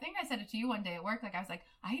 I think I said it to you one day at work. Like I was like,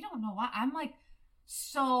 I don't know why. I'm like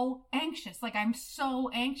so anxious. Like I'm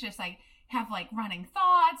so anxious. I have like running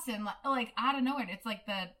thoughts and like out of nowhere. It's like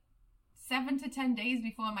the 7 to 10 days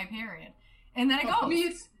before my period. And then it goes. For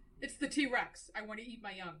me, it's the T-Rex. I want to eat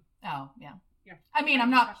my young. Oh, yeah. Yeah. I mean,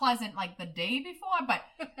 I'm not pleasant like the day before, but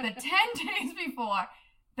the 10 days before,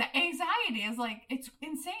 the anxiety is like, it's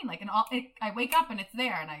insane. Like, I wake up and it's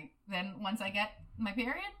there. And then once I get my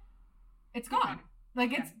period, it's gone.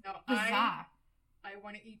 Like, it's bizarre. I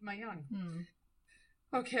want to eat my young.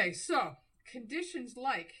 Okay, so conditions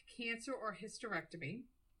like cancer or hysterectomy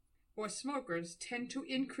or smokers tend to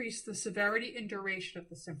increase the severity and duration of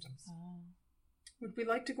the symptoms. Would we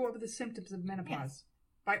like to go over the symptoms of menopause? Yes.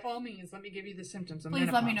 By all means, let me give you the symptoms of menopause.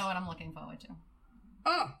 Please let me know what I'm looking forward to.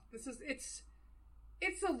 Oh,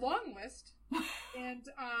 it's a long list. And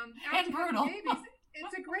and brutal. Babies,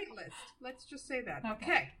 it's a great list. Let's just say that.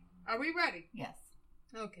 Okay. Are we ready? Yes.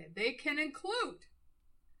 Okay. They can include,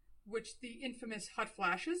 the infamous hot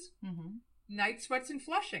flashes, night sweats, and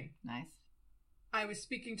flushing. Nice. I was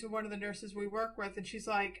speaking to one of the nurses we work with, and she's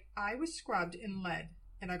like, I was scrubbed in lead,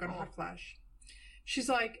 and I got a hot flash. She's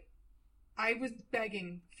like, I was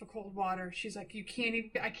begging for cold water. She's like, I can't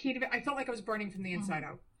even, I felt like I was burning from the inside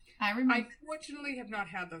out. I remember. I fortunately have not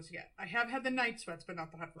had those yet. I have had the night sweats, but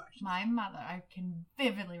not the hot flashes. My mother, I can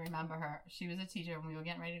vividly remember her. She was a teacher when we were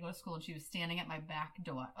getting ready to go to school, and she was standing at my back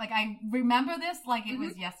door. Like, I remember this like it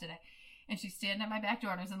was yesterday. And she's standing at my back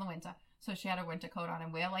door, and it was in the winter. So she had her winter coat on,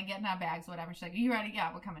 and we're like getting our bags, whatever. She's like, are you ready?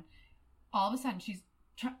 Yeah, we're coming. All of a sudden, she's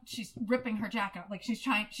ripping her jacket. Like, she's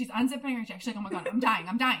unzipping her jacket. She's like, oh my God, I'm dying.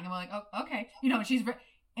 And we're like, oh, okay.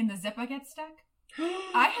 And the zipper gets stuck.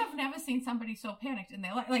 I have never seen somebody so panicked. And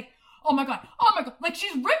they're like, oh my God. Like,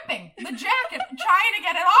 she's ripping the jacket, trying to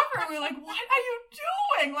get it off her. And we're like, what are you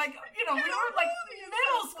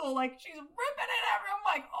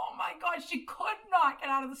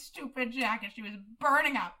the stupid jacket. She was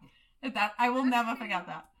burning up. I will never forget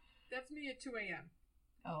that. That's me at 2 a.m.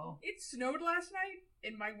 Oh. It snowed last night,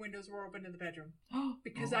 and my windows were open in the bedroom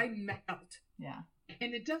because I melt. Yeah.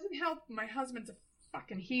 And it doesn't help. My husband's a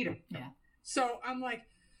fucking heater. Yeah. So I'm like,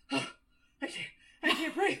 oh, I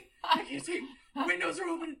can't breathe. I can't sleep. Windows are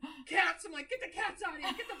open. Cats. I'm like, get the cats out of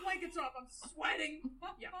here. Get the blankets off. I'm sweating.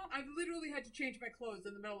 Yeah. I literally had to change my clothes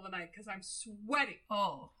in the middle of the night because I'm sweating.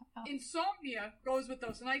 Oh. Insomnia goes with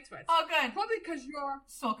those night sweats. Oh, good. Probably because you're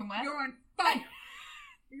soaking wet. You're on fire.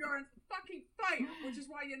 You're on fucking fire, which is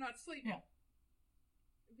why you're not sleeping. Yeah.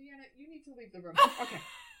 Vienna, you need to leave the room. Okay.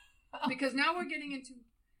 Because now we're getting into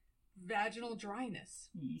vaginal dryness,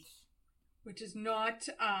 which is not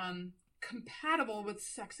compatible with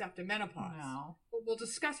sex after menopause. No. But we'll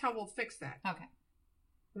discuss how we'll fix that. Okay.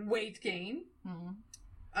 Weight gain. Mm-hmm.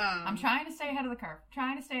 I'm trying to stay ahead of the curve.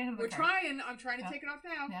 I'm trying to take it off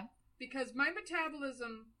now. Yep. Because my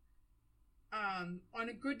metabolism, on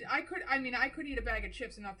a good, I could eat a bag of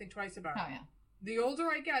chips and not think twice about it. Oh, yeah. The older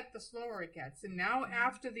I get, the slower it gets. And now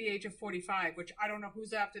after the age of 45, which I don't know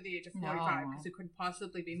who's after the age of 45 because it couldn't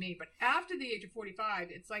possibly be me, but after the age of 45,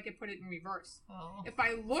 it's like it put it in reverse. Oh. If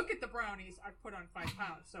I look at the brownies, I've put on 5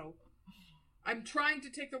 pounds. So I'm trying to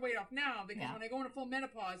take the weight off now because when I go into full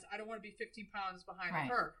menopause, I don't want to be 15 pounds behind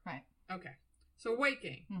the curve. Right. Okay. So weight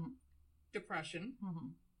gain, depression,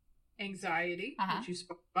 anxiety, which you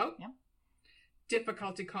spoke about,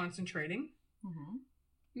 difficulty concentrating,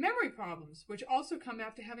 memory problems, which also come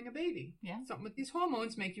after having a baby. Yeah. Something with these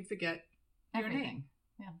hormones make you forget everything. Your name.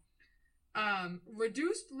 Yeah.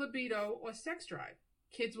 Reduced libido or sex drive.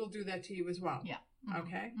 Kids will do that to you as well. Yeah.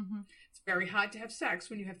 Okay? It's very hard to have sex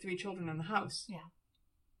when you have 3 children in the house. Yeah.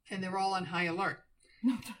 And they're all on high alert.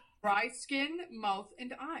 Dry skin, mouth,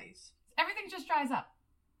 and eyes. Everything just dries up.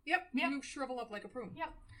 Yep. You shrivel up like a prune.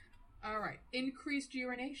 Yep. All right. Increased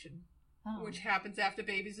urination, which happens after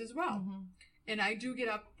babies as well. And I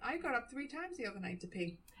got up 3 times the other night to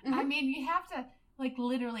pee. I mean, you have to, like,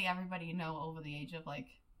 literally everybody you know over the age of, like,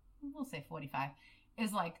 we'll say 45,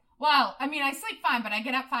 is like, well, I mean, I sleep fine, but I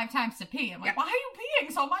get up 5 times to pee. I'm like, why are you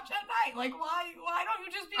peeing so much at night? Like, why don't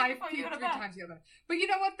you just pee before you go to bed? 3 times the other night. But you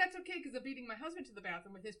know what? That's okay, because I'm beating my husband to the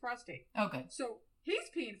bathroom with his prostate. Okay. So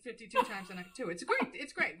he's peeing 52 times a night, too. It's great.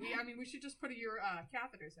 It's great. We should just put your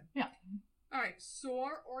catheters in. Yeah. All right.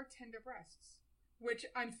 Sore or tender breasts, which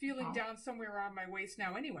I'm feeling down somewhere around my waist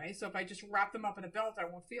now anyway. So if I just wrap them up in a belt, I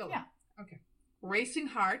won't feel them. Okay. Racing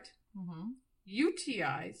heart,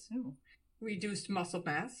 UTIs, reduced muscle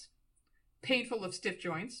mass, painful of stiff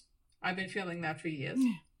joints. I've been feeling that for years.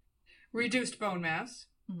 Reduced bone mass,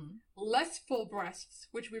 less full breasts,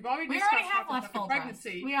 which we've already discussed. We already have less full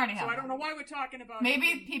pregnancy. We already have. So I don't know why we're talking about.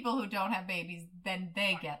 Maybe people who don't have babies, then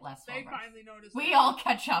they get less full breasts. They finally notice. We all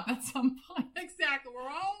catch up at some point. Exactly. We're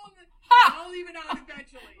all even out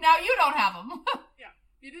eventually. Now you don't have them. Yeah.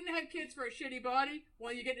 You didn't have kids for a shitty body.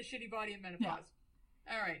 Well, you get a shitty body in menopause.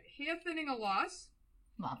 Yeah. All right. Hair thinning or loss.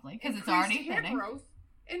 Lovely, because it's already hair thinning. Growth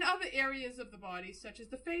in other areas of the body, such as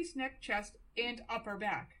the face, neck, chest, and upper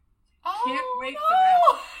back. Oh, Can't wait for that.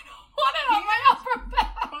 I don't want it on my upper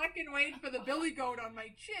back. Fucking wait for the billy goat on my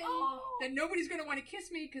chin. Then nobody's going to want to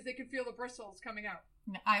kiss me because they can feel the bristles coming out.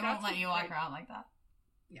 No, I won't let you walk around like that.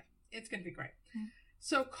 Yeah, it's going to be great.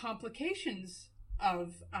 So complications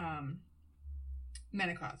of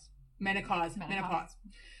menopause. All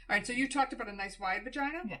right, so you talked about a nice wide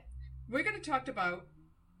vagina. Yeah. We're going to talk about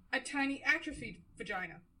a tiny atrophied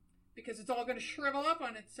vagina because it's all going to shrivel up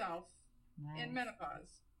on itself in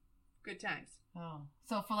menopause. Good times. Oh,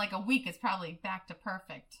 so for like a week, it's probably back to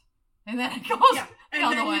perfect, and then it goes and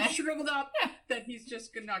the then way. He's shriveled up that he's just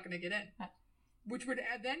not going to get in, which would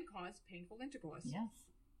then cause painful intercourse. Yes.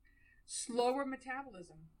 Slower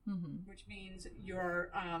metabolism, which means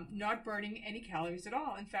you're not burning any calories at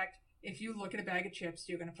all. In fact, if you look at a bag of chips,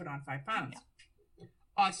 you're going to put on 5 pounds. Yeah.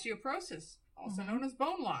 Osteoporosis, also known as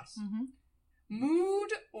bone loss.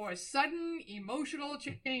 Mood or sudden emotional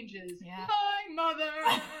changes. Yeah. Hi, mother.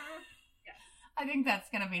 Yes. I think that's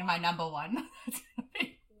going to be my number one.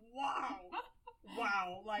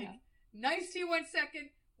 Wow. Like, nice to you 1 second,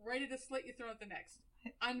 ready to slit your throat the next.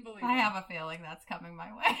 Unbelievable. I have a feeling that's coming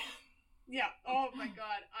my way. Yeah. Oh, my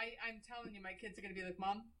God. I'm telling you, my kids are going to be like,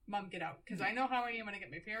 Mom, get out. Because I know how I am when I get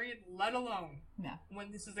my period, let alone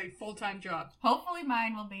when this is a full-time job. Hopefully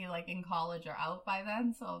mine will be, like, in college or out by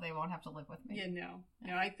then, so they won't have to live with me. Yeah,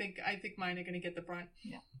 no, I think mine are going to get the brunt.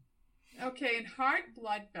 Yeah. Okay, and heart,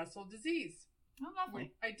 blood, vessel disease. Oh,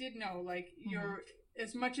 lovely. I did know, like, you're,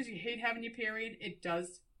 as much as you hate having your period, it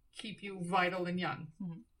does keep you vital and young.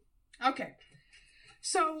 Okay.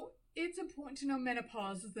 So, It's important to know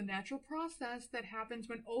menopause is the natural process that happens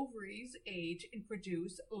when ovaries age and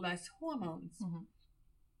produce less hormones. Mm-hmm.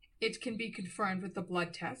 It can be confirmed with a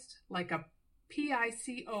blood test, like a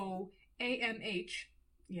PICO-AMH,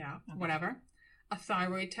 whatever, a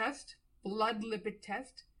thyroid test, blood lipid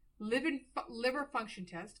test, liver function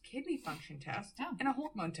test, kidney function test, and a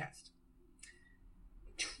hormone test.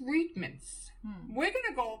 Treatments. We're going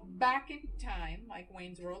to go back in time, like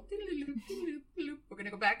Wayne's World. We're going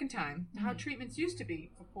to go back in time to how treatments used to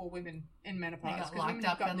be for poor women in menopause. They got locked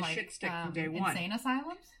up in like shit stick from day one. insane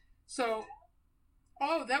asylums? So,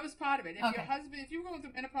 that was part of it. If you were going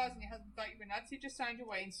through menopause and your husband thought you were nuts, he just signed you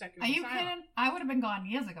away and stuck you in the asylum. Are you kidding? I would have been gone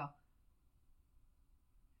years ago.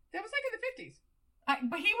 That was like in the 50s.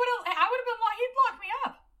 But he'd lock me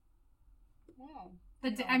up. Wow. The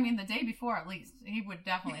day before at least. He would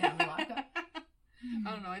definitely have me locked up.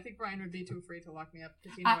 I don't know. I think Brian would be too afraid to lock me up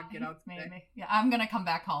because he knows I'd get out today. Maybe. Yeah, I'm going to come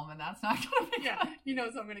back home and that's not going to be Yeah, he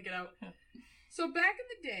knows I'm going to get out. So back in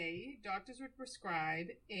the day, doctors would prescribe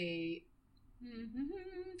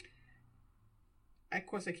of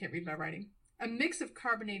course I can't read my writing, a mix of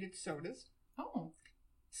carbonated sodas. Oh.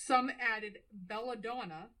 Some added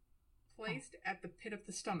belladonna, placed at the pit of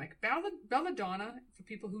the stomach. Belladonna, for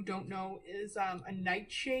people who don't know, is a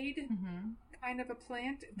nightshade kind of a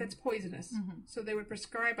plant that's poisonous. So they would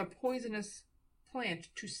prescribe a poisonous plant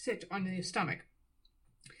to sit on your stomach.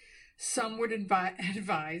 Some would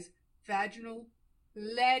advise vaginal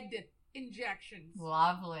lead injections.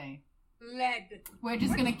 Lovely. Lead. We're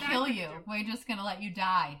just going to kill you. We're just going to let you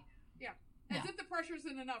die. Yeah. As if the pressure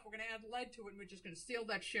isn't enough, we're going to add lead to it and we're just going to seal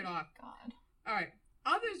that shit off. God. All right.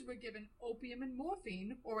 Others were given opium and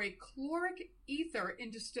morphine or a chloric ether in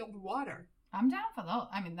distilled water. I'm down for those.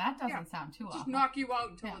 I mean, that doesn't sound too awful. Just knock you out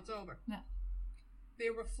until it's over. Yeah.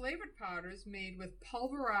 There were flavored powders made with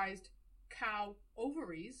pulverized cow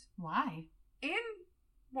ovaries. Why?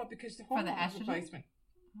 Because the hormone replacement.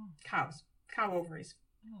 Oh. Cow ovaries.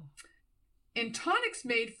 Oh. And tonics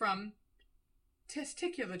made from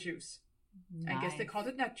testicular juice. Nice. I guess they called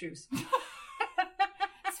it nut juice.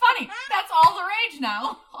 It's funny. That's all the rage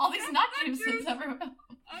now. All these nut juices everywhere.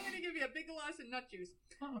 I'm going to give you a big glass of nut juice.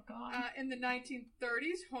 Oh, God. In the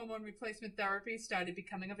 1930s, hormone replacement therapy started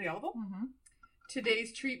becoming available.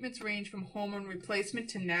 Today's treatments range from hormone replacement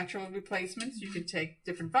to natural replacements. You can take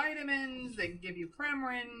different vitamins. They can give you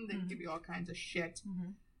Premarin. They can give you all kinds of shit.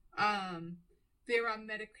 There are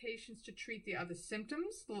medications to treat the other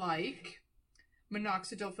symptoms, like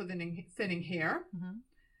minoxidil for thinning hair.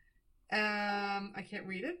 I can't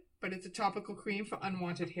read it, but it's a topical cream for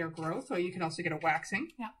unwanted hair growth, or you can also get a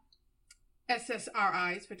waxing.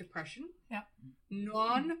 SSRIs for depression.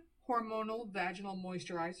 Non-hormonal vaginal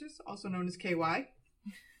moisturizers, also known as KY.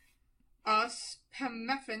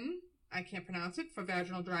 Spamefin, I can't pronounce it, for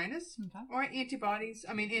vaginal dryness. Or antibiotics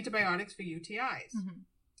for UTIs.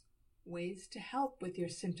 Ways to help with your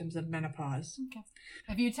symptoms of menopause.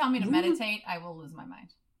 If you tell me to meditate, I will lose my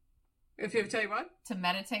mind. If you tell you what? To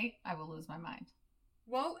meditate, I will lose my mind.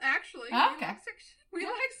 Well, actually,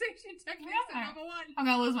 relaxation techniques are number one. I'm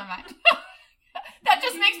going to lose my mind. That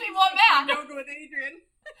just makes me more mad. Yoga with Adrian.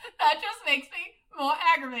 That just makes me more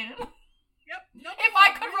aggravated. Yep. If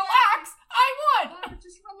I could relax, I would.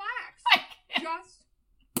 Just relax. Just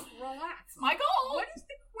relax. My goal. What is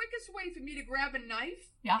the quickest way for me to grab a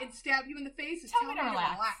knife and stab you in the face? Tell me to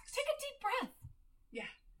relax. Take a deep breath.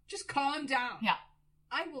 Yeah. Just calm down. Yeah.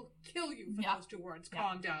 I will kill you for those two words.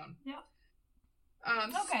 Calm down. Yeah.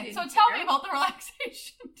 Okay, so tell me about the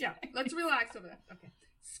relaxation. Let's relax over that. Okay.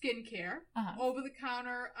 Skincare,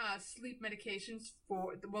 over-the-counter sleep medications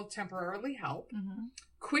will temporarily help.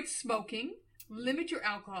 Quit smoking, limit your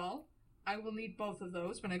alcohol. I will need both of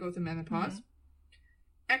those when I go through menopause.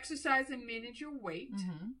 Exercise and manage your weight.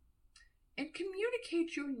 And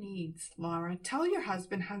communicate your needs, Laura. Tell your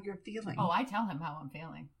husband how you're feeling. Oh, I tell him how I'm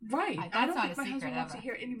feeling. Right. I don't think my husband ever wants to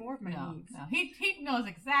hear any more of my needs. No, he knows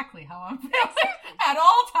exactly how I'm feeling at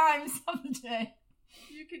all times of the day.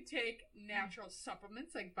 You can take natural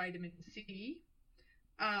supplements like vitamin C.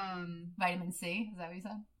 Vitamin C? Is that what you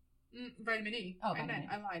said? Vitamin E. Oh, vitamin E.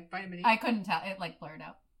 I lied. Vitamin E. I couldn't tell. It blurred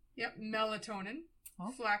out. Yep. Melatonin.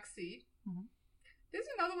 Flaxseed. There's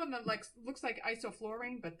another one that looks like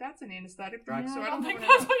isoflurane, but that's an anesthetic drug, so I don't think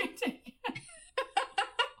that's what you take.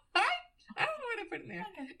 I don't know what I put in there.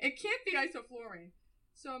 Okay. It can't be isoflurane.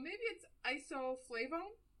 So maybe it's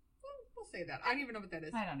isoflavone? We'll say that. I don't even know what that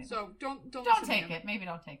is. I don't either. So don't take it. Maybe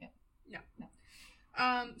don't take it. Yeah. No.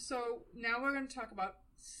 So now we're going to talk about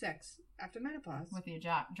sex after menopause. With your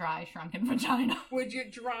dry, shrunken vagina. With your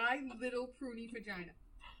dry, little, pruny vagina.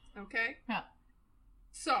 Okay? Yeah.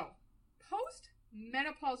 So, post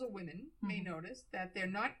menopausal women may Mhm. notice that they're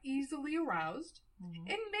not easily aroused Mhm.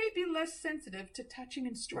 and may be less sensitive to touching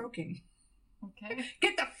and stroking. Okay.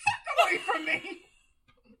 Get the fuck away from me!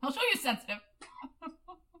 I'll show you sensitive.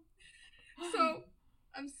 So,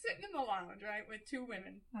 I'm sitting in the lounge, right, with two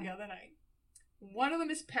women the other night. One of them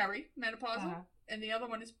is menopausal, and the other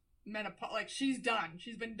one is menopause. Like, she's done.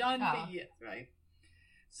 She's been done for years, right?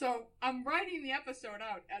 So, I'm writing the episode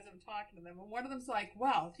out as I'm talking to them, and one of them's like,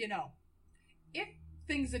 well, if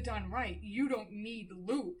things are done right, you don't need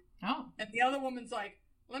lube. Oh. And the other woman's like,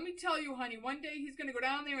 let me tell you, honey, one day he's going to go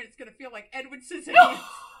down there and it's going to feel like Edward Scissorhands.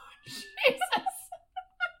 Jesus.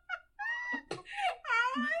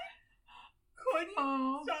 I couldn't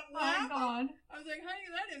stop my laughing. God. I was like, honey,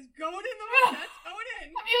 that is going in the room. That's going in.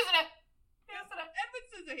 I'm using it. Edward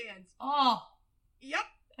Scissorhands. Oh. Yep.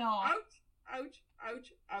 Oh. Ouch, ouch,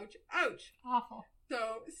 ouch, ouch, ouch. Awful.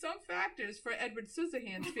 So some factors for Edward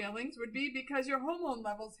Scissorhands feelings would be because your hormone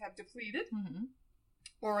levels have depleted Mm-hmm.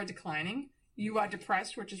 or are declining. You are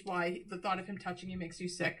depressed, which is why the thought of him touching you makes you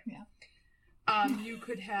sick. Yeah. You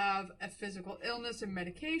could have a physical illness and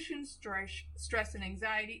medication, stress and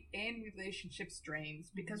anxiety, and relationship strains.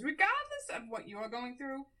 Because regardless of what you're going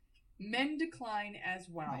through, men decline as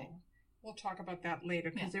well. Right. We'll talk about that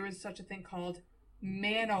later because Yeah. there is such a thing called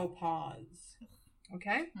menopause.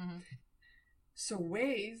 Okay? Mm-hmm. So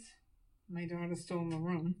my daughter's still in the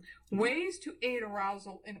room, ways to aid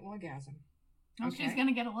arousal and orgasm. Oh, Okay. she's going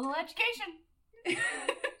to get a little education.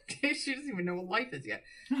 She doesn't even know what life is yet.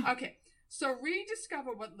 Okay. So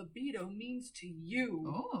rediscover what libido means to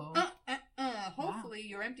you. Oh. Hopefully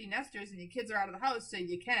you're empty nesters and your kids are out of the house so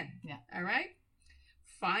you can. Yeah. All right?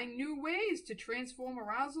 Find new ways to transform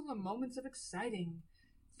arousal in moments of exciting.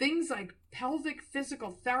 Things like pelvic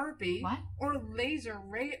physical therapy What? or laser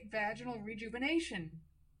vaginal rejuvenation.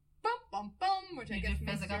 Bum, bum, bum, which I You guess do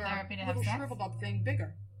makes physical your therapy to have little sex? shriveled up thing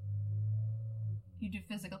bigger. You do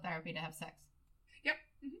physical therapy to have sex. Yep.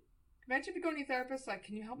 Mm-hmm. Imagine if you go to your therapist, like,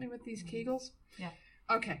 can you help me with these Kegels? Yeah.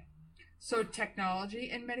 Okay. So technology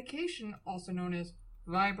and medication, also known as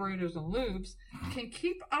vibrators and lubes, can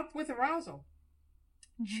keep up with arousal.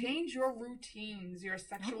 Mm-hmm. Change your routines, your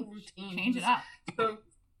sexual routines. Change it up. So,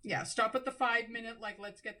 yeah, stop at the 5-minute, like,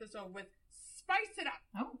 let's get this over with. Spice it up.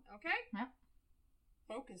 Oh. Okay? Yep.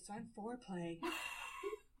 Focus on foreplay.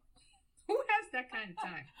 Who has that kind of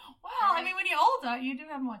time? Well, I mean, when you're older, you do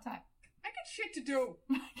have more time. I got shit to do.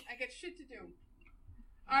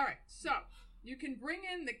 All right, so you can bring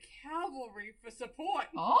in the cavalry for support.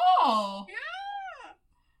 Oh. Yeah.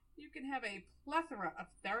 You can have a plethora of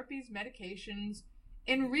therapies, medications,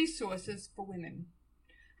 and resources for women,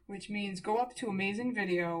 which means go up to Amazing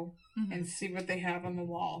Video Mm-hmm. and see what they have on the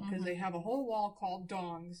wall, because they have a whole wall called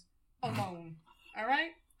Dongs alone. All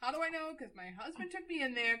right? How do I know? Because my husband took me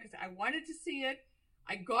in there because I wanted to see it.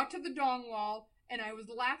 I got to the dong wall, and I was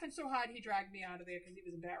laughing so hard he dragged me out of there because he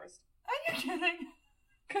was embarrassed. Are you kidding?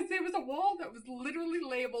 Because there was a wall that was literally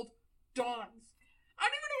labeled dongs. I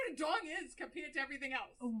don't even know what a dong is compared to everything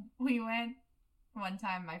else. We went one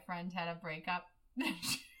time, my friend had a breakup.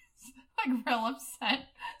 She's like real upset.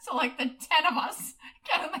 So like the 10 of us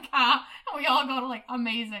get in the car and we all go to like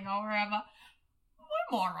Amazing or wherever.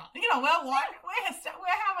 We're morons. You know, we're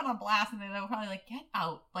having a blast and they were probably like, get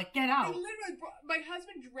out. Like, get out. My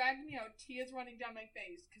husband dragged me out, tears running down my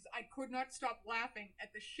face, because I could not stop laughing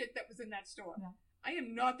at the shit that was in that store. No. I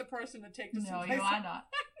am not the person to take this. No, you are not.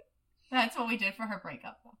 That's what we did for her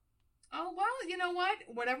breakup, though. Oh, well, you know what?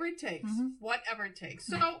 Whatever it takes. Mm-hmm. Whatever it takes.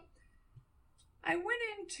 So, I went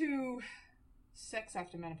into sex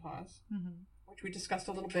after menopause, which we discussed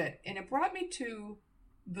a little bit, and it brought me to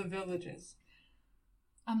The Villages.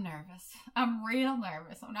 I'm nervous. I'm real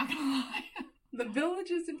nervous. I'm not going to lie. The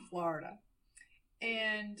Villages in Florida.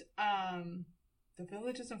 And, The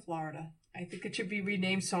Villages in Florida. I think it should be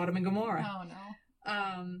renamed Sodom and Gomorrah. Oh, no.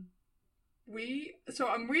 So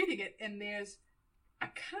I'm reading it, and there's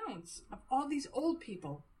accounts of all these old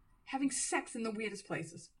people having sex in the weirdest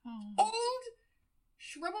places. Oh. Old,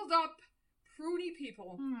 shriveled up, prudy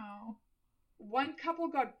people. No. One couple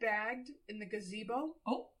got bagged in the gazebo.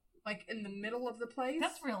 Oh. Like in the middle of the place.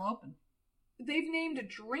 That's real open. They've named a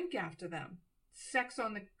drink after them. Sex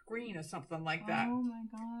on the Green or something like that. Oh my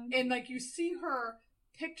God. And like you see her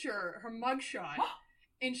picture, her mugshot,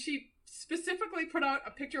 and she specifically put out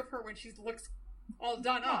a picture of her when she looks all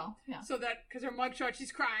done up. Yeah. So that, because her mugshot,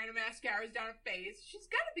 she's crying, her mascara's down her face. She's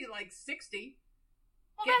got to be like 60.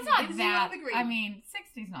 Well, Getting that's not busy that. on the green. I mean,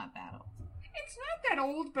 60's not that old. It's not that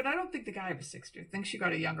old, but I don't think the guy was 60. I think she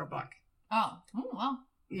got a younger buck. Oh, well.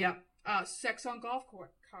 Yep. Sex on golf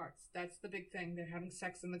carts. That's the big thing. They're having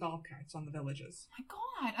sex in the golf carts on the villages. My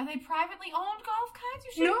God, are they privately owned golf carts?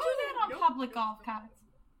 You shouldn't do that on public golf carts.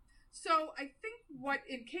 So I think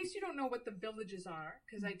in case you don't know what the villages are,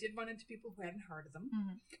 because I did run into people who hadn't heard of them,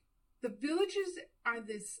 the villages are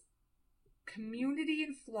this community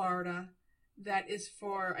in Florida that is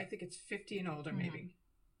for, I think it's 50 and older, maybe.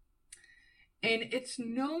 And it's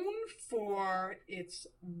known for its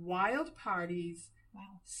wild parties,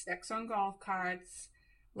 sex on golf carts.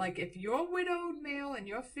 Like, if you're widowed male and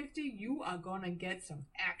you're 50, you are going to get some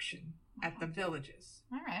action at the villages.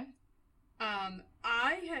 All right.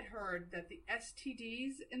 I had heard that the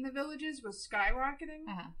STDs in the villages was skyrocketing,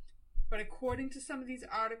 but according to some of these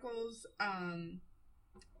articles,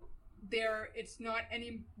 it's not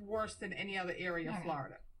any worse than any other area of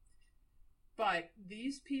Florida. But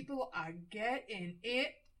these people are getting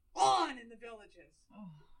it on in the villages. Oh,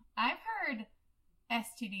 I've heard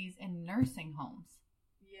STDs in nursing homes.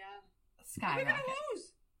 Yeah. Skyrocket. What are they going to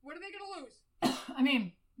lose? What are they going to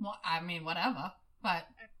lose? I mean, whatever. But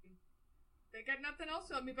they got nothing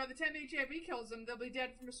else. I mean, by the time HIV kills them, they'll be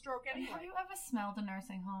dead from a stroke anyway. Have you ever smelled a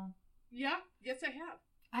nursing home? Yeah. Yes, I have.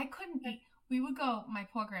 I couldn't eat. We would go. My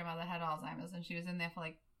poor grandmother had Alzheimer's, and she was in there for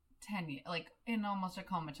like 10 years, like in almost a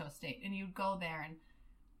comatose state. And you'd go there, and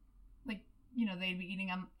they'd be eating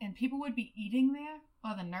them, and people would be eating there,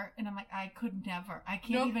 or the nurse. And I'm like, I could never. I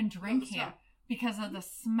can't even drink here because of the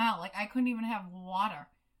smell. Like, I couldn't even have water.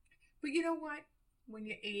 But you know what? When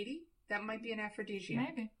you're 80, that might be an aphrodisiac.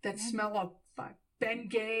 Maybe. That smell of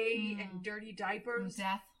Bengay and dirty diapers.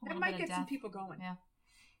 Death. That might get some people going. Yeah.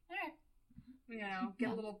 All right. Get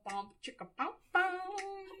a little bump, chicka bump, bump.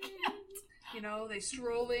 They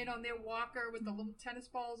stroll in on their walker with the little tennis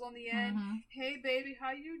balls on the end. Hey, baby,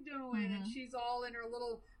 how you doing? And she's all in her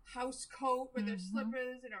little house coat with her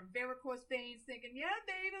slippers and her varicose veins, thinking, "Yeah,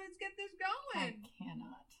 baby, let's get this going." I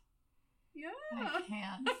cannot. Yeah,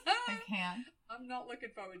 I can't. I'm not looking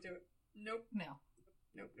forward to it. Nope. No.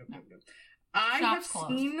 Nope. I have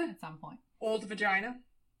seen at some point old vagina.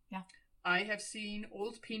 Yeah. I have seen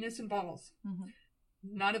old penis and balls.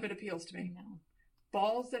 None of it appeals to me. No.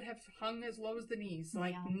 Balls that have hung as low as the knees.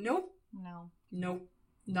 Like, nope. No.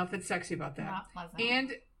 Nothing sexy about that. Not pleasant.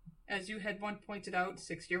 And as you had one pointed out,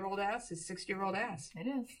 6-year-old ass is 6-year-old ass. It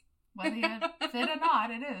is. Whether you fit or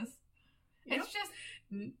not, it is. Yep. It's just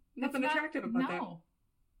nothing attractive about that. No.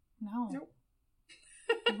 Nope.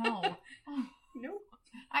 No. Nope.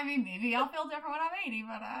 I mean, maybe I'll feel different when I'm 80,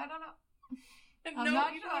 but I don't know. I'm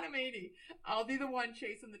not sure. When I'm 80. I'll be the one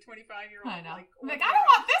chasing the 25-year-old. I know. Like, I don't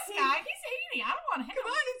want this guy. He's 80. I don't want him.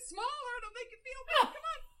 Come on, it's smaller. It'll make you feel good.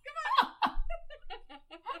 Come on.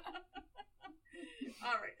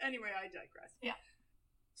 All right. Anyway, I digress. Yeah.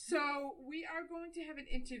 So we are going to have an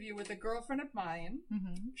interview with a girlfriend of mine.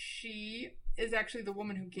 She is actually the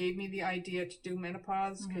woman who gave me the idea to do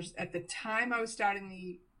menopause, because at the time I was starting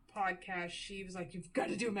the podcast, she was like, "You've got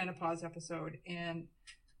to do a menopause episode," and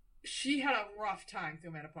she had a rough time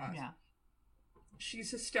through menopause. Yeah.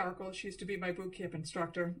 She's hysterical. She used to be my boot camp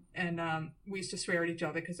instructor, and we used to swear at each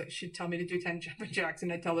other because she'd tell me to do 10 jumping jacks,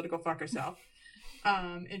 and I'd tell her to go fuck herself.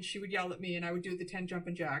 And she would yell at me, and I would do the 10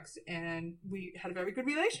 jumping jacks, and we had a very good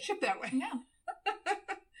relationship that way. Yeah.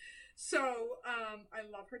 So I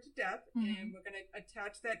love her to death, and we're going to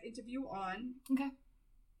attach that interview on. Okay.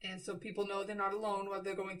 And so people know they're not alone while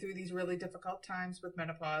they're going through these really difficult times with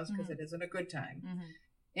menopause, because it isn't a good time.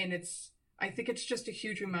 And I think it's just a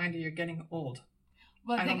huge reminder you're getting old.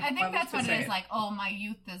 Well, I think that's what it is. Like, oh, my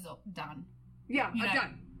youth is done. Yeah, I'm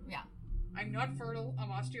done. Yeah. I'm not fertile. I'm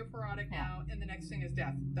osteoporotic now, and the next thing is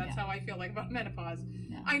death. That's how I feel like about menopause.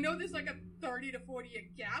 Yeah. I know there's like a 30 to 40 year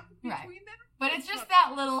gap between them. But it's just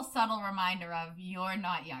that little subtle reminder of you're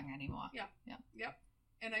not young anymore. Yep.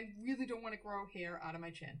 And I really don't want to grow hair out of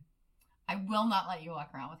my chin. I will not let you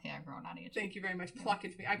walk around with hair growing out of your chin. Thank you very much. Pluck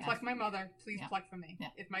it for me. I pluck my mother. Please pluck for me.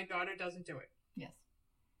 If my daughter doesn't do it. Yes.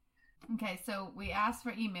 Okay, so we asked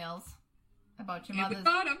for emails about your mother's... we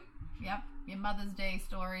got them. Yep, your Mother's Day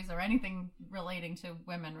stories or anything relating to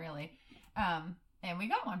women, really. And we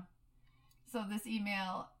got one. So this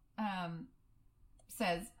email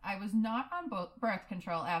says, I was not on birth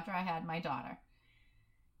control after I had my daughter.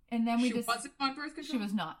 And then she wasn't on birth control? She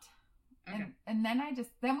was not. Okay. And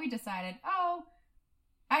then we decided,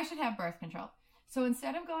 I should have birth control. So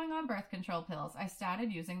instead of going on birth control pills, I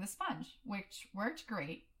started using the sponge, which worked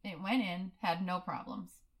great. It went in, had no problems.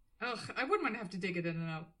 Ugh, I wouldn't want to have to dig it in and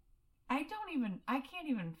out. I can't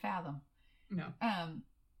even fathom. No.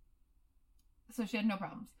 So she had no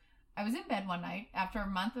problems. I was in bed one night after a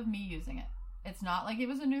month of me using it. It's not like it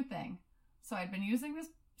was a new thing. So I'd been using this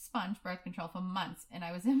sponge birth control for months, and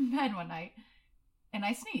I was in bed one night, and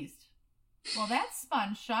I sneezed. Well, that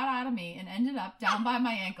sponge shot out of me and ended up down by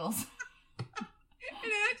my ankles. And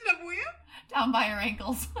it ended up where? Down by her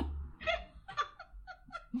ankles.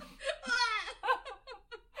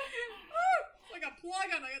 Like a plug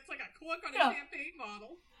on it's like a cork on a Yeah. champagne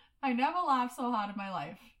bottle. I never laughed so hard in my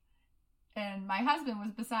life. And my husband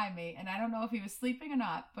was beside me, and I don't know if he was sleeping or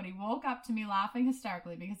not, but he woke up to me laughing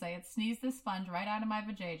hysterically because I had sneezed this sponge right out of my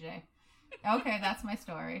vajayjay. Okay, that's my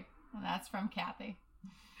story. And that's from Kathy.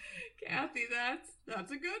 Kathy,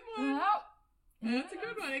 that's a good one. Yep. That's a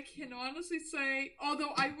good one. I can honestly say,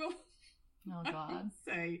 although I will Oh, I God. will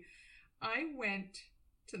say, I went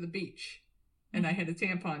to the beach and I had a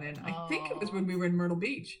tampon in. I think it was when we were in Myrtle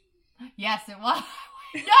Beach. Yes, it was.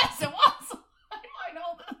 Yes, it was. How do I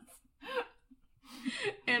know this?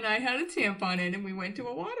 And I had a tampon in and we went to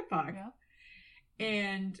a water park. Yeah.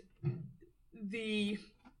 And the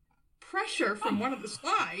pressure from one of the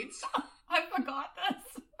slides I forgot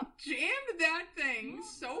this. jammed that thing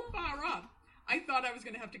so far up. I thought I was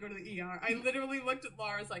going to have to go to the ER. I literally looked at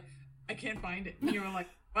Laura's like, I can't find it. And you were like,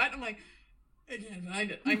 what? I'm like, I can't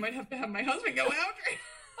find it. I might have to have my husband go after it.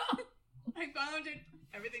 I found it.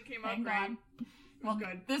 Everything came out Thank great. God. Well,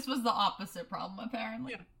 good. This was the opposite problem,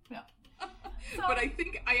 apparently. Yeah. So, But I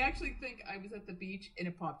actually think I was at the beach and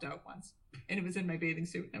it popped out once. And it was in my bathing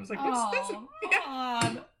suit. And I was like, what's this? oh, Yeah.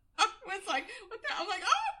 God. I was like, what the? I'm like,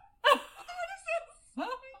 what is this?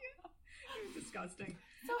 It was disgusting.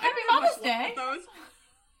 So I happy don't have Mother's much left Day. of those.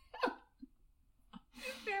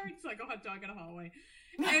 It's like a hot dog in a hallway.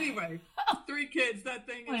 Anyway, 3 kids. That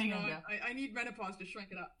thing What are is you not. gonna I need menopause to shrink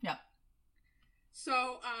it up. Yep.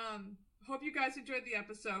 So, hope you guys enjoyed the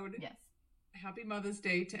episode. Yes. Happy Mother's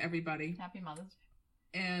Day to everybody. Happy Mother's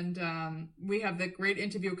Day. And we have the great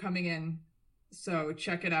interview coming in, so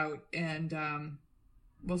check it out. And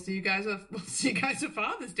we'll see you guys. We'll see you guys at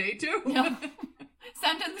Father's Day too. Yeah.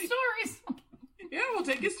 Send in the stories. Yeah, we'll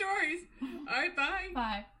take your stories. All right, bye.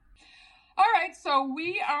 Bye. All right, so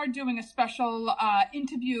we are doing a special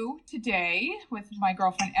interview today with my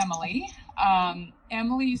girlfriend, Emily.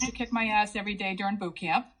 Emily used to kick my ass every day during boot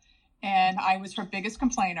camp, and I was her biggest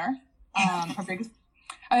complainer. Her biggest,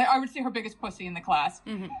 I would say her biggest pussy in the class.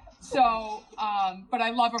 Mm-hmm. So, but I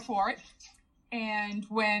love her for it. And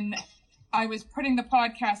when I was putting the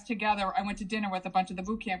podcast together, I went to dinner with a bunch of the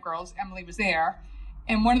boot camp girls. Emily was there.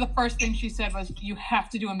 And one of the first things she said was, you have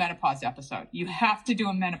to do a menopause episode. You have to do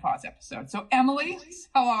a menopause episode. So, Emily,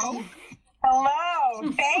 hello.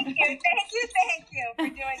 Hello. Thank you for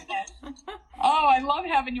doing this. Oh, I love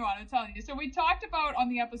having you on, I'm telling you. So we talked about on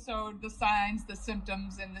the episode the signs, the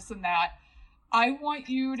symptoms, and this and that. I want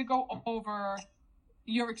you to go over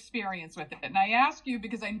your experience with it. And I ask you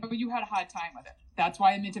because I know you had a hard time with it. That's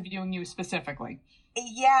why I'm interviewing you specifically.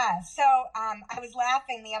 Yeah. So I was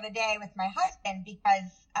laughing the other day with my husband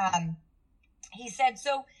because he said,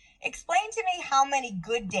 so explain to me how many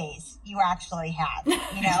good days you actually have,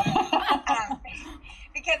 you know?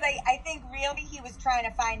 Because I think really he was trying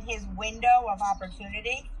to find his window of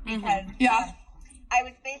opportunity because I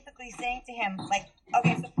was basically saying to him, like,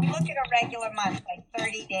 okay, so if we look at a regular month, like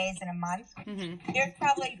 30 days in a month, there's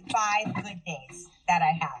probably 5 good days that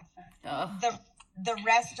I have. The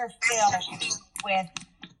rest are filled with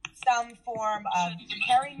some form of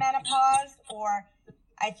perimenopause, or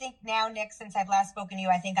I think now, Nick, since I've last spoken to you,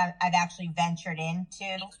 I think I've actually ventured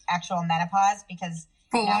into actual menopause because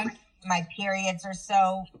now my periods are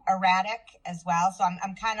so erratic as well. So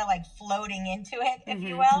I'm kind of like floating into it, if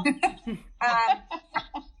you will.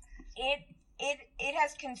 It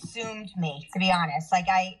has consumed me, to be honest. Like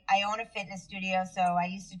I own a fitness studio, so I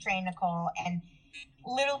used to train Nicole, and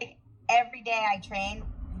literally every day I train,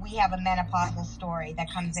 we have a menopausal story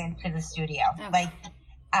that comes into the studio. Like,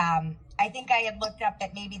 I think I had looked up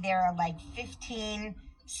that maybe there are like 15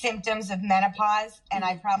 symptoms of menopause, and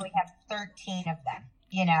I probably have 13 of them,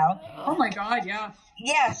 you know? Oh my God, yeah.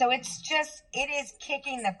 Yeah, so it is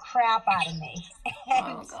kicking the crap out of me.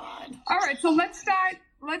 Oh, God. All right, so let's start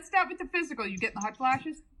with the physical. You getting the hot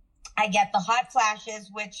flashes? I get the hot flashes,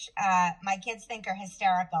 which my kids think are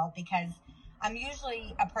hysterical because I'm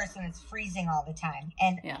usually a person that's freezing all the time.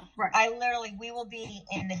 And we will be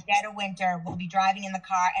in the dead of winter, we'll be driving in the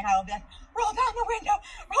car, and I will be like, roll down the window.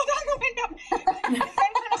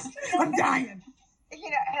 I'm dying. You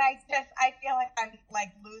know, and I feel like I'm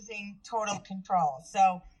like losing total control.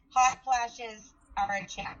 So hot flashes are a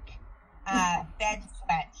check. Bed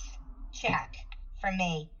sweats, check for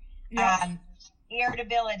me. Yep.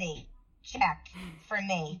 Irritability, check for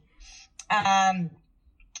me.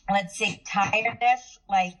 Let's see, tiredness,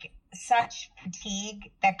 like such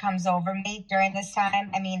fatigue that comes over me during this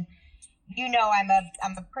time. I mean,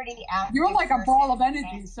 I'm a pretty active You're like a ball of person,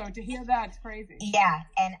 energy, and, so to hear that's crazy. yeah,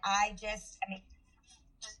 and I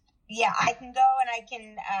can go and I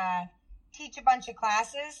can teach a bunch of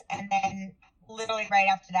classes, and then literally right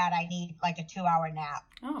after that, I need like a 2-hour nap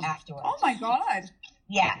afterwards. Oh my God.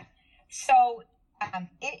 Yeah. So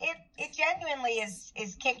it genuinely is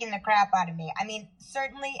kicking the crap out of me. I mean,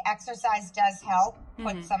 certainly exercise does help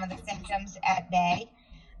put some of the symptoms at bay.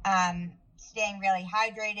 Staying really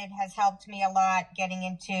hydrated has helped me a lot. Getting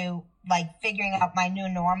into like figuring out my new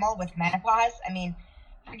normal with menopause. I mean,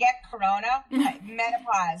 forget Corona,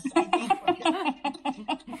 menopause, I think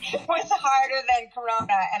was harder than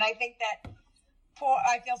Corona. And I think that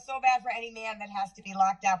I feel so bad for any man that has to be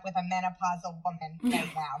locked up with a menopausal woman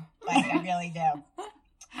right now. Like, I really do.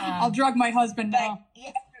 I'll drug my husband now.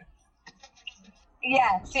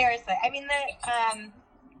 Yeah, seriously. I mean,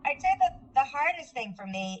 I'd say that the hardest thing for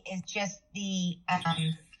me is just the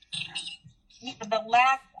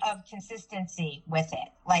lack of consistency with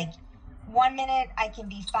it. Like, 1 minute I can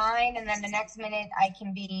be fine, and then the next minute I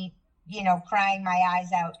can be, crying my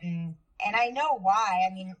eyes out. And I know why.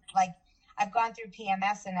 I mean, like, I've gone through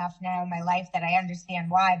PMS enough now in my life that I understand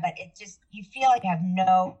why, but it just, you feel like you have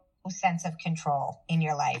no sense of control in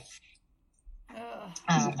your life.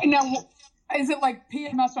 Now, is it like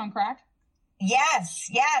PMS on crack? Yes,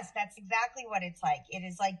 that's exactly what it's like. It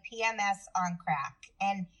is like PMS on crack.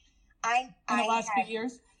 And in the last few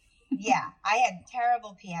years? Yeah, I had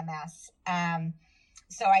terrible PMS.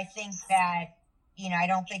 So I think that, I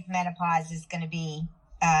don't think menopause is going to be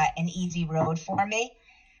an easy road for me.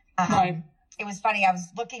 Right. It was funny. I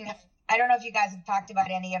was looking at, I don't know if you guys have talked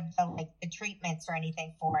about any of the treatments or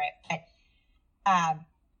anything for it, but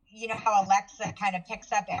you know how Alexa kind of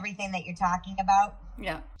picks up everything that you're talking about?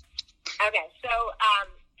 Yeah. Okay. So,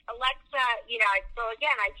 Alexa, so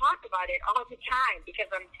again, I talk about it all the time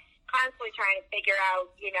because I'm constantly trying to figure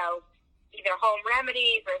out, either home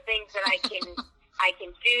remedies or things that I can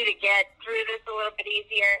do to get through this a little bit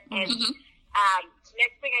easier. And,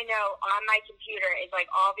 next thing I know, on my computer is like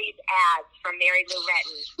all these ads from Mary Lou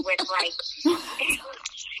Retton with like,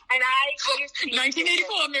 and I used to be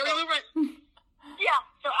 1984, Mary Lou Retton. Yeah,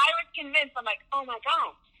 so I was convinced. I'm like, oh my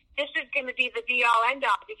God, this is going to be the be all end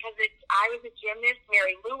all because I was a gymnast.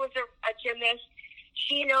 Mary Lou was a gymnast.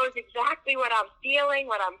 She knows exactly what I'm feeling,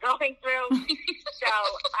 what I'm going through. So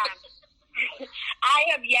I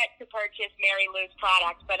have yet to purchase Mary Lou's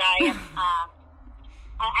products, but I am.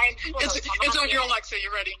 It's on your Alexa.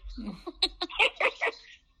 You ready?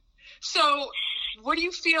 So, what do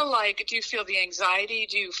you feel like? Do you feel the anxiety?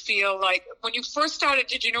 Do you feel like when you first started,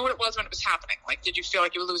 did you know what it was when it was happening? Like, did you feel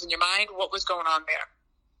like you were losing your mind? What was going on there?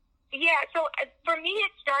 Yeah, so for me,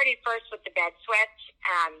 it started first with the bed sweats,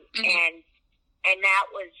 and that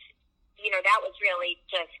was, that was really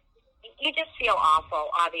just, you just feel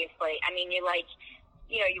awful, obviously. I mean, you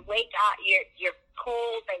you wake up, you're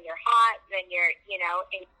cold and you're hot, and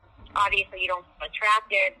and obviously you don't feel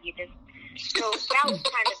attractive. You just, so that was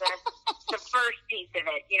kind of the first piece of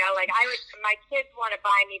it. My kids want to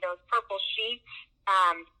buy me those purple sheets.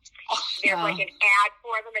 There's like an ad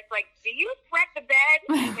for them. It's like, do you sweat the bed?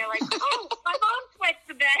 And they're like, oh, my mom sweats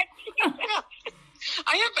the bed.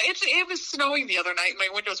 It was snowing the other night. My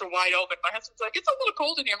windows were wide open. My husband's like, it's a little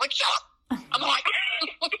cold in here. I'm like, shut up. I'm like,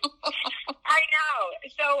 I know.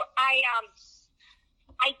 So I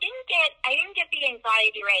didn't get the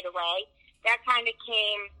anxiety right away. That kind of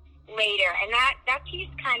came later, and that piece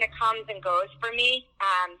kind of comes and goes for me.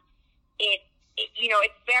 It's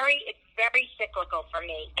very cyclical for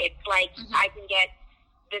me. It's like I can get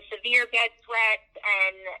the severe bed sweats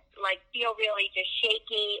and like feel really just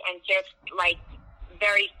shaky and just like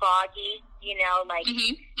very foggy,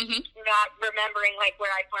 not remembering like where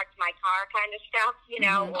I parked my car kind of stuff,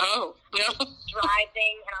 driving,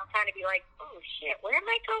 and I'll kind of be like, oh shit, where am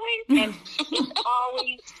I going? And it's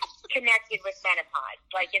always connected with menopause.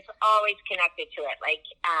 Like, it's always connected to it. Like,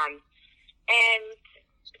 and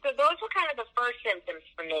so those were kind of the first symptoms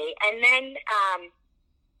for me. And then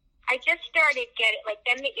I just started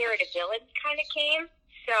then the irritability kind of came.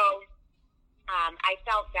 So I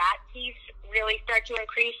felt that piece really start to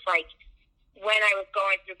increase, like when I was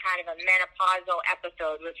going through kind of a menopausal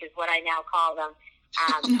episode, which is what I now call them.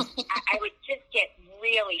 I would just get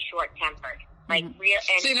really short-tempered. Like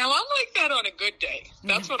See, now I'm like that on a good day.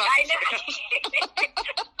 That's what I know.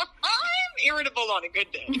 I'm irritable on a good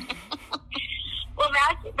day. Well,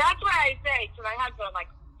 that's what I say to my husband. I'm like,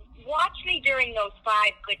 watch me during those 5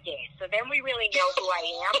 good days. So then we really know who I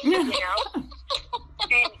am,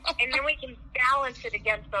 and then we can balance it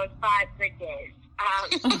against those 5 good days.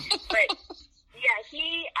 But yeah,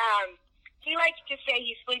 he likes to say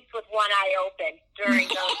he sleeps with one eye open during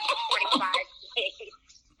those 45 days.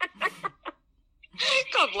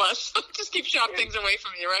 God bless. Just keep sharp things away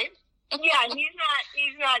from you, right? Yeah,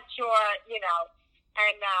 he's not sure, you know.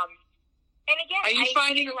 And again, are you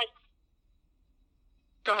finding feel like,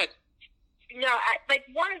 go ahead. No, like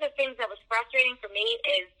one of the things that was frustrating for me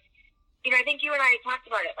is, you know, I think you and I talked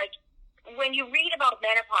about it. Like when you read about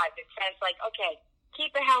menopause, it says like, okay,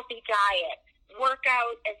 keep a healthy diet, work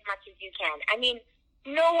out as much as you can. I mean,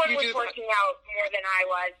 no one was working out more than I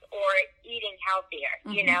was or eating healthier,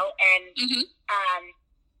 you know? And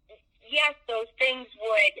yes, those things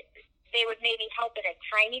would maybe help it a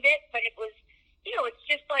tiny bit, but it was, you know, it's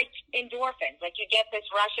just like endorphins. Like you get this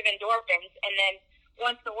rush of endorphins, and then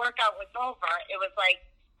once the workout was over, it was like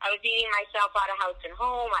I was eating myself out of house and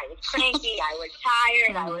home. I was cranky. I was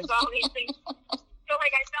tired. I was all these things. So,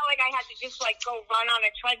 like, I felt like I had to just, like, go run on a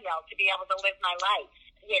treadmill to be able to live my life,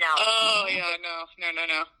 you know. Oh, yeah, no.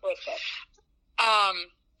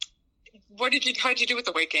 With it. How'd you do with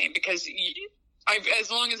the weight gain? Because as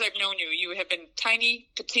long as I've known you, you have been tiny,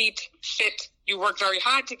 petite, fit. You work very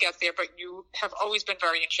hard to get there, but you have always been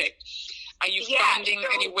very in shape. Are you finding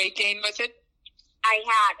any weight gain with it? I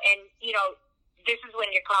have, and, you know, this is when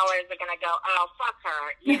your callers are going to go, oh, fuck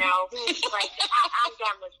her, you know. Like, I'm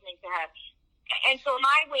done listening to her. And so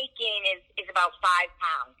my weight gain is about 5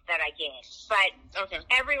 pounds that I gained. But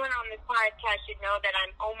everyone on this podcast should know that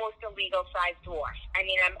I'm almost a legal-sized dwarf. I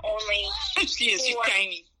mean, I'm only... She is, she's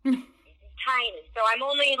tiny. Tiny. So I'm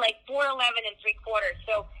only like 4'11" and 3/4.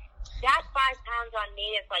 So that 5 pounds on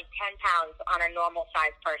me is like 10 pounds on a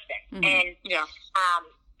normal-sized person. And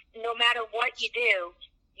no matter what you do,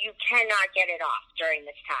 you cannot get it off during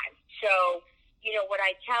this time. So, you know, what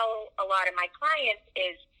I tell a lot of my clients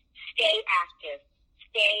is stay active,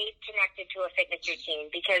 stay connected to a fitness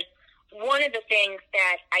routine, because one of the things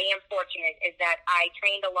that I am fortunate is that I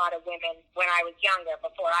trained a lot of women when I was younger,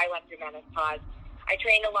 before I went through menopause. I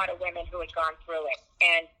trained a lot of women who had gone through it,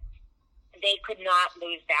 and they could not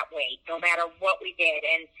lose that weight, no matter what we did.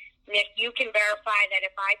 And Nick, you can verify that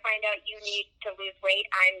if I find out you need to lose weight,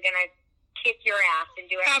 I'm going to kick your ass and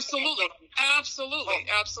do everything.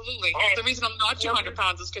 Absolutely. And the reason I'm not 200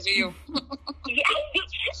 pounds is because of you.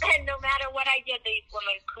 And no matter what I did, these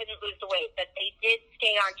women couldn't lose the weight, but they did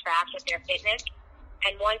stay on track with their fitness.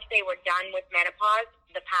 And once they were done with menopause,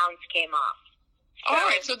 the pounds came off. So, all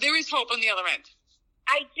right, so there is hope on the other end.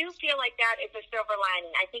 I do feel like that is a silver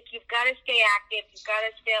lining. I think you've got to stay active. You've got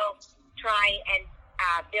to still try and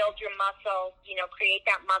build your muscle, you know, create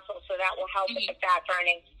that muscle, so that will help with the fat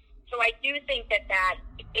burning. So I do think that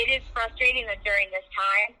it is frustrating that during this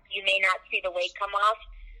time you may not see the weight come off,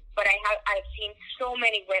 but I've seen so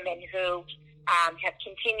many women who have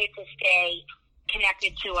continued to stay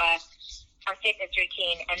connected to a fitness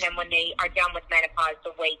routine, and then when they are done with menopause,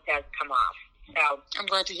 the weight does come off. So I'm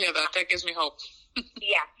glad to hear that. That gives me hope.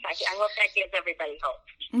 Yes, I hope that gives everybody hope.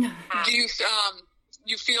 Do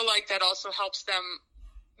you feel like that also helps them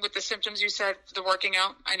with the symptoms you said, the working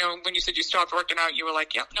out? I know when you said you stopped working out, you were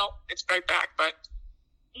like, yep, no, it's right back. But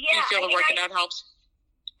do you feel the working out helps?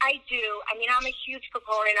 I do. I mean, I'm a huge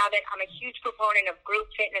proponent of it. I'm a huge proponent of group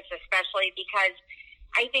fitness, especially because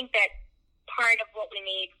I think that part of what we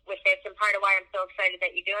need with this, and part of why I'm so excited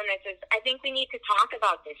that you're doing this, is I think we need to talk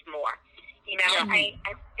about this more. You know, I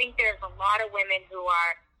think there's a lot of women who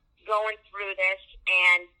are going through this,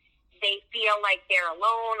 and they feel like they're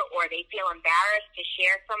alone, or they feel embarrassed to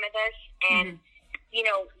share some of this. And, you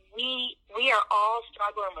know, we are all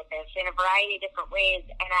struggling with this in a variety of different ways.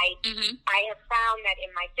 And I have found that in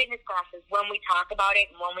my fitness classes, when we talk about it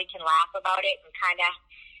and when we can laugh about it and kind of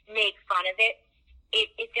make fun of it,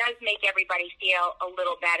 it does make everybody feel a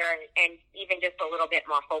little better, and even just a little bit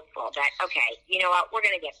more hopeful that, okay, you know what, we're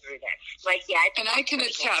going to get through this. Like, and I can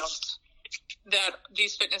attest that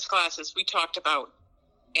these fitness classes, we talked about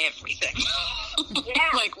everything.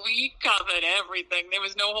 Like, we covered everything. There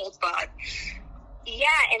was no holds barred. Yeah,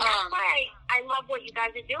 and that's why I love what you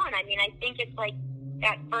guys are doing. I mean, I think it's like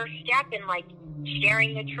that first step in, like,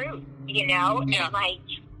 sharing the truth, you know? And, like,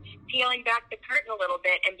 peeling back the curtain a little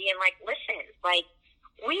bit and being like, listen, like,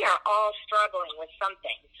 we are all struggling with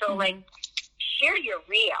something. So, like, share your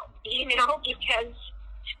real, you know, because...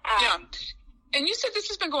 And you said this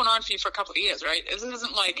has been going on for you for a couple of years, right? This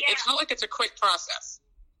isn't like, it's not like it's a quick process.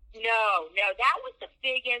 No, that was the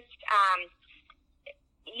biggest,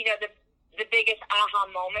 you know, the biggest aha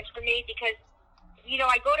moment for me, because, you know,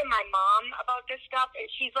 I go to my mom about this stuff, and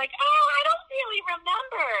she's like, oh, I don't really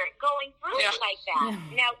remember going through it like that.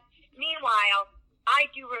 Now, meanwhile, I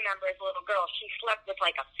do remember as a little girl, she slept with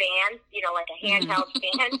like a fan, you know, like a handheld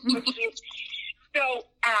fan. So,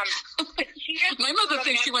 she just my mother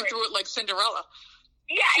thinks she went through it like Cinderella.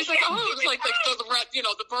 Yeah, she's like, oh, it was like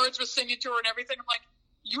the birds were singing to her and everything. I'm like,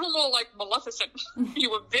 you were more like Maleficent.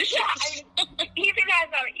 You were vicious. Yeah, even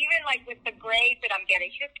like with the grays that I'm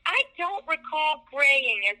getting, she goes, I don't recall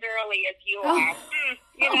graying as early as you are.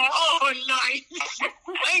 You know? Oh, nice.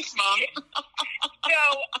 Thanks, Mom. So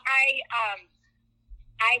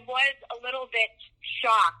I was a little bit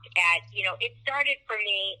shocked at, it started for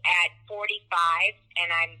me at 45,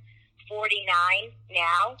 and I'm 49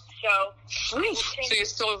 now. So, so you're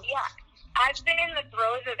still... Yeah, I've been in the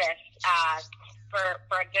throes of this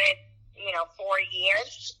for a good, 4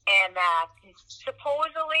 years. And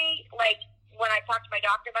supposedly, like, when I talked to my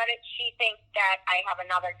doctor about it, she thinks that I have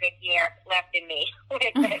another good year left in me with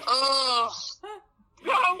it. Oh.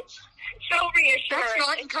 So reassuring. That's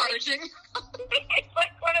not encouraging. It's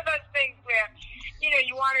like one of those things where,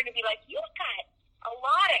 you want her to be like, you've got a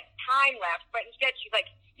lot of time left, but instead she's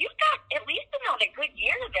like, you've got at least another good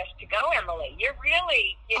year of this to go, Emily. You're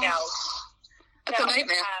really, That's a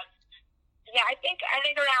nightmare. Yeah, I think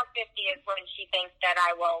around 50 is when she thinks that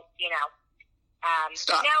I will,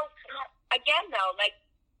 stop. Now, again, though, like,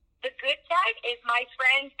 the good side is my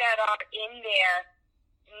friends that are in their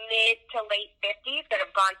mid to late 50s that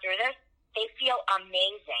have gone through this, they feel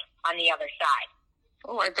amazing on the other side.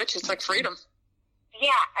 Oh, I bet you it's like freedom.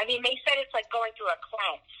 Yeah, I mean, they said it's like going through a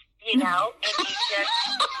cleanse, and you just...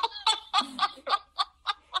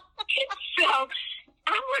 So,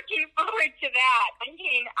 I'm looking forward to that. I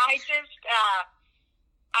mean, I just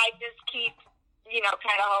keep,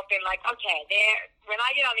 kind of hoping, like, okay, when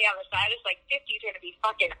I get on the other side, it's like 50 is going to be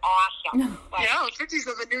fucking awesome. Like, yeah, 50's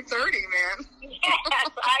is the new 30, man. Yes,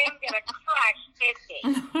 I am going to crush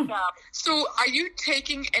 50. So, are you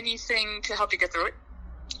taking anything to help you get through it?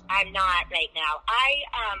 I'm not right now. I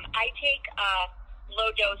take a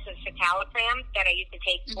low dose of citalopram that I used to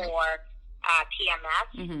take for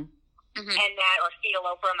PMS. And that, or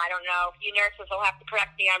citalopram, I don't know. You nurses will have to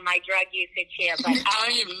correct me on my drug usage here, but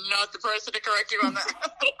I am not the person to correct you on that.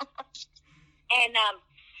 And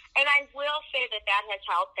I will say that has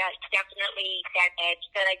helped. That's definitely that edge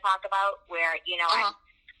that I talk about, where I'm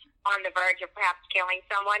on the verge of perhaps killing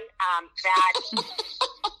someone. That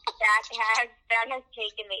has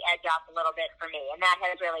taken the edge off a little bit for me, and that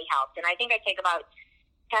has really helped. And I think I take about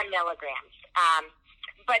 10 milligrams.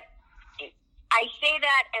 But I say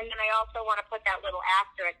that, and then I also want to put that little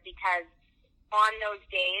asterisk, because on those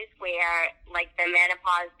days where, like, the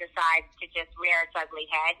menopause decides to just rear its ugly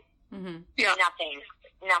head,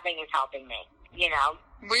 nothing is helping me,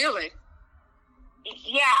 Really?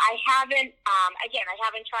 Yeah, I haven't, I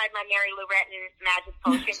haven't tried my Mary Lou Retton magic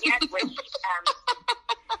potion yet, which,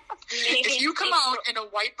 if you come out in a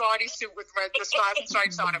white bodysuit with the stars and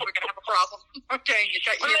stripes on it, we're going to have a problem. Okay, you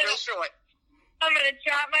got your hair real short. I'm going to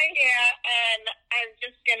chop my hair, and I'm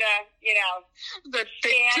just going to, the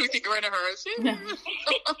big toothy grin of hers. So, yeah,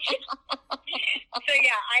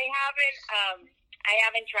 I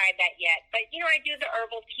haven't tried that yet. But, I do the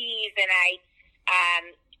herbal teas, and I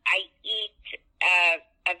eat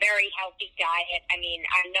a very healthy diet. I mean,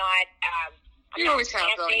 I'm not you always have,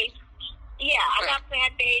 though. Yeah, I'm not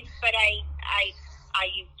plant-based, but I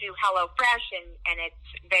do HelloFresh, and it's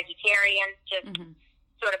vegetarian, just...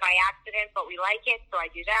 sort of by accident, but we like it, so I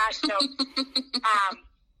do that. So,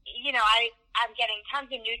 I'm getting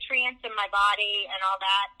tons of nutrients in my body and all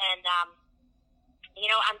that, and,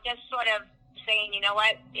 I'm just sort of saying, you know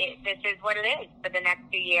what, this is what it is for the next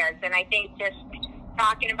few years. And I think just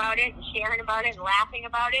talking about it and sharing about it and laughing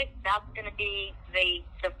about it, that's going to be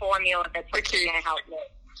the formula that's going to help me.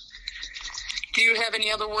 Do you have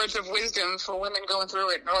any other words of wisdom for women going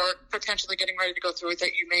through it, or potentially getting ready to go through it,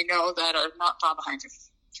 that you may know that are not far behind you?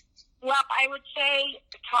 Well, I would say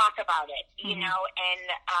talk about it, and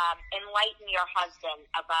enlighten your husband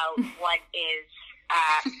about what is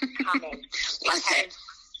coming. Because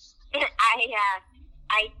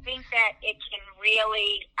I think that it can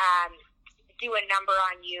really do a number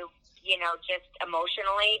on you, just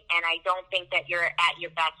emotionally, and I don't think that you're at your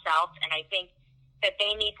best self, and I think that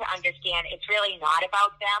they need to understand it's really not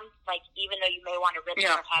about them. Like, even though you may want to rip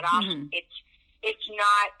their head off, it's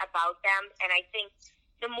not about them, and I think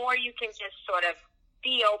the more you can just sort of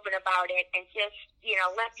be open about it and just,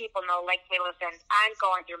 let people know, like, hey, listen, I'm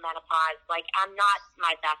going through menopause. Like, I'm not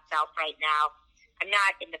my best self right now. I'm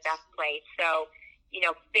not in the best place. So,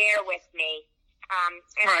 bear with me. And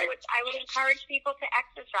right. I would encourage people to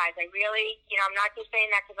exercise. I really, I'm not just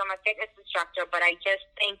saying that because I'm a fitness instructor, but I just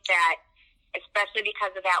think that, especially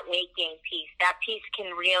because of that weight gain piece, that piece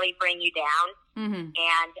can really bring you down.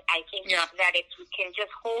 And I think that if you can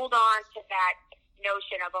just hold on to that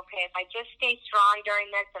notion of, okay, if I just stay strong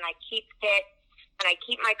during this and I keep fit and I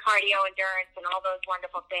keep my cardio endurance and all those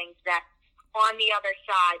wonderful things, that on the other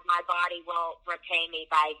side, my body will repay me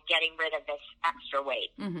by getting rid of this extra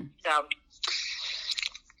weight. Mm-hmm. So,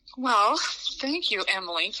 well, thank you,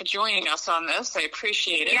 Emily, for joining us on this. I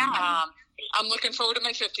appreciate it. Yeah. I'm looking forward to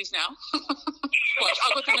my 50s now. Well,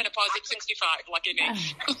 I'll look at menopause at 65. Lucky me.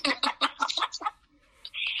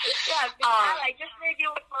 I just made you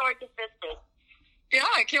look forward to 50. Yeah,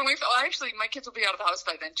 I can't wait. Actually, my kids will be out of the house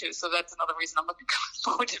by then, too, so that's another reason I'm looking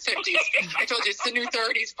forward to 50s. I told you, it's the new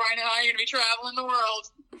 30s. Brian and I are going to be traveling the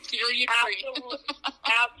world. Feel your treat.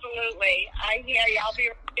 Absolutely. I hear you. I'll be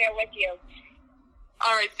right there with you.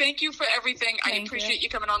 All right. Thank you for everything. I appreciate you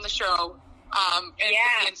coming on the show and for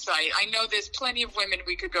the insight. I know there's plenty of women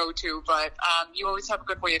we could go to, but you always have a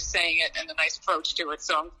good way of saying it and a nice approach to it,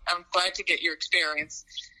 so I'm glad to get your experience.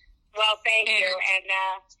 Well, thank you. And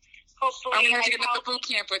hopefully I'm going to get into boot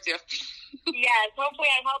camp with you. Yes, hopefully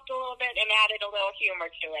I helped a little bit and added a little humor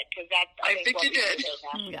to it, because that's I think you did.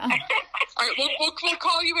 Yeah. All right, we'll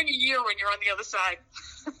call you in a year when you're on the other side.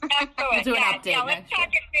 Excellent. We'll do an update let's talk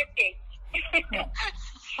at 50. Yeah.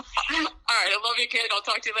 All right, I love you, kid. I'll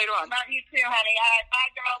talk to you later on. Love you too, honey. All right,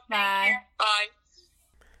 bye, girls. Bye. Bye.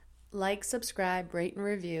 Like, subscribe, rate, and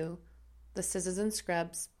review the Scissors and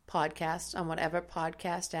Scrubs podcast on whatever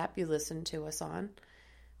podcast app you listen to us on.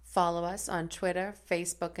 Follow us on Twitter,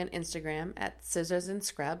 Facebook, and Instagram at Scissors and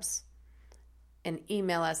Scrubs. And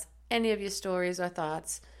email us any of your stories or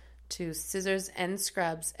thoughts to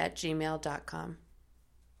scissorsandscrubs@gmail.com.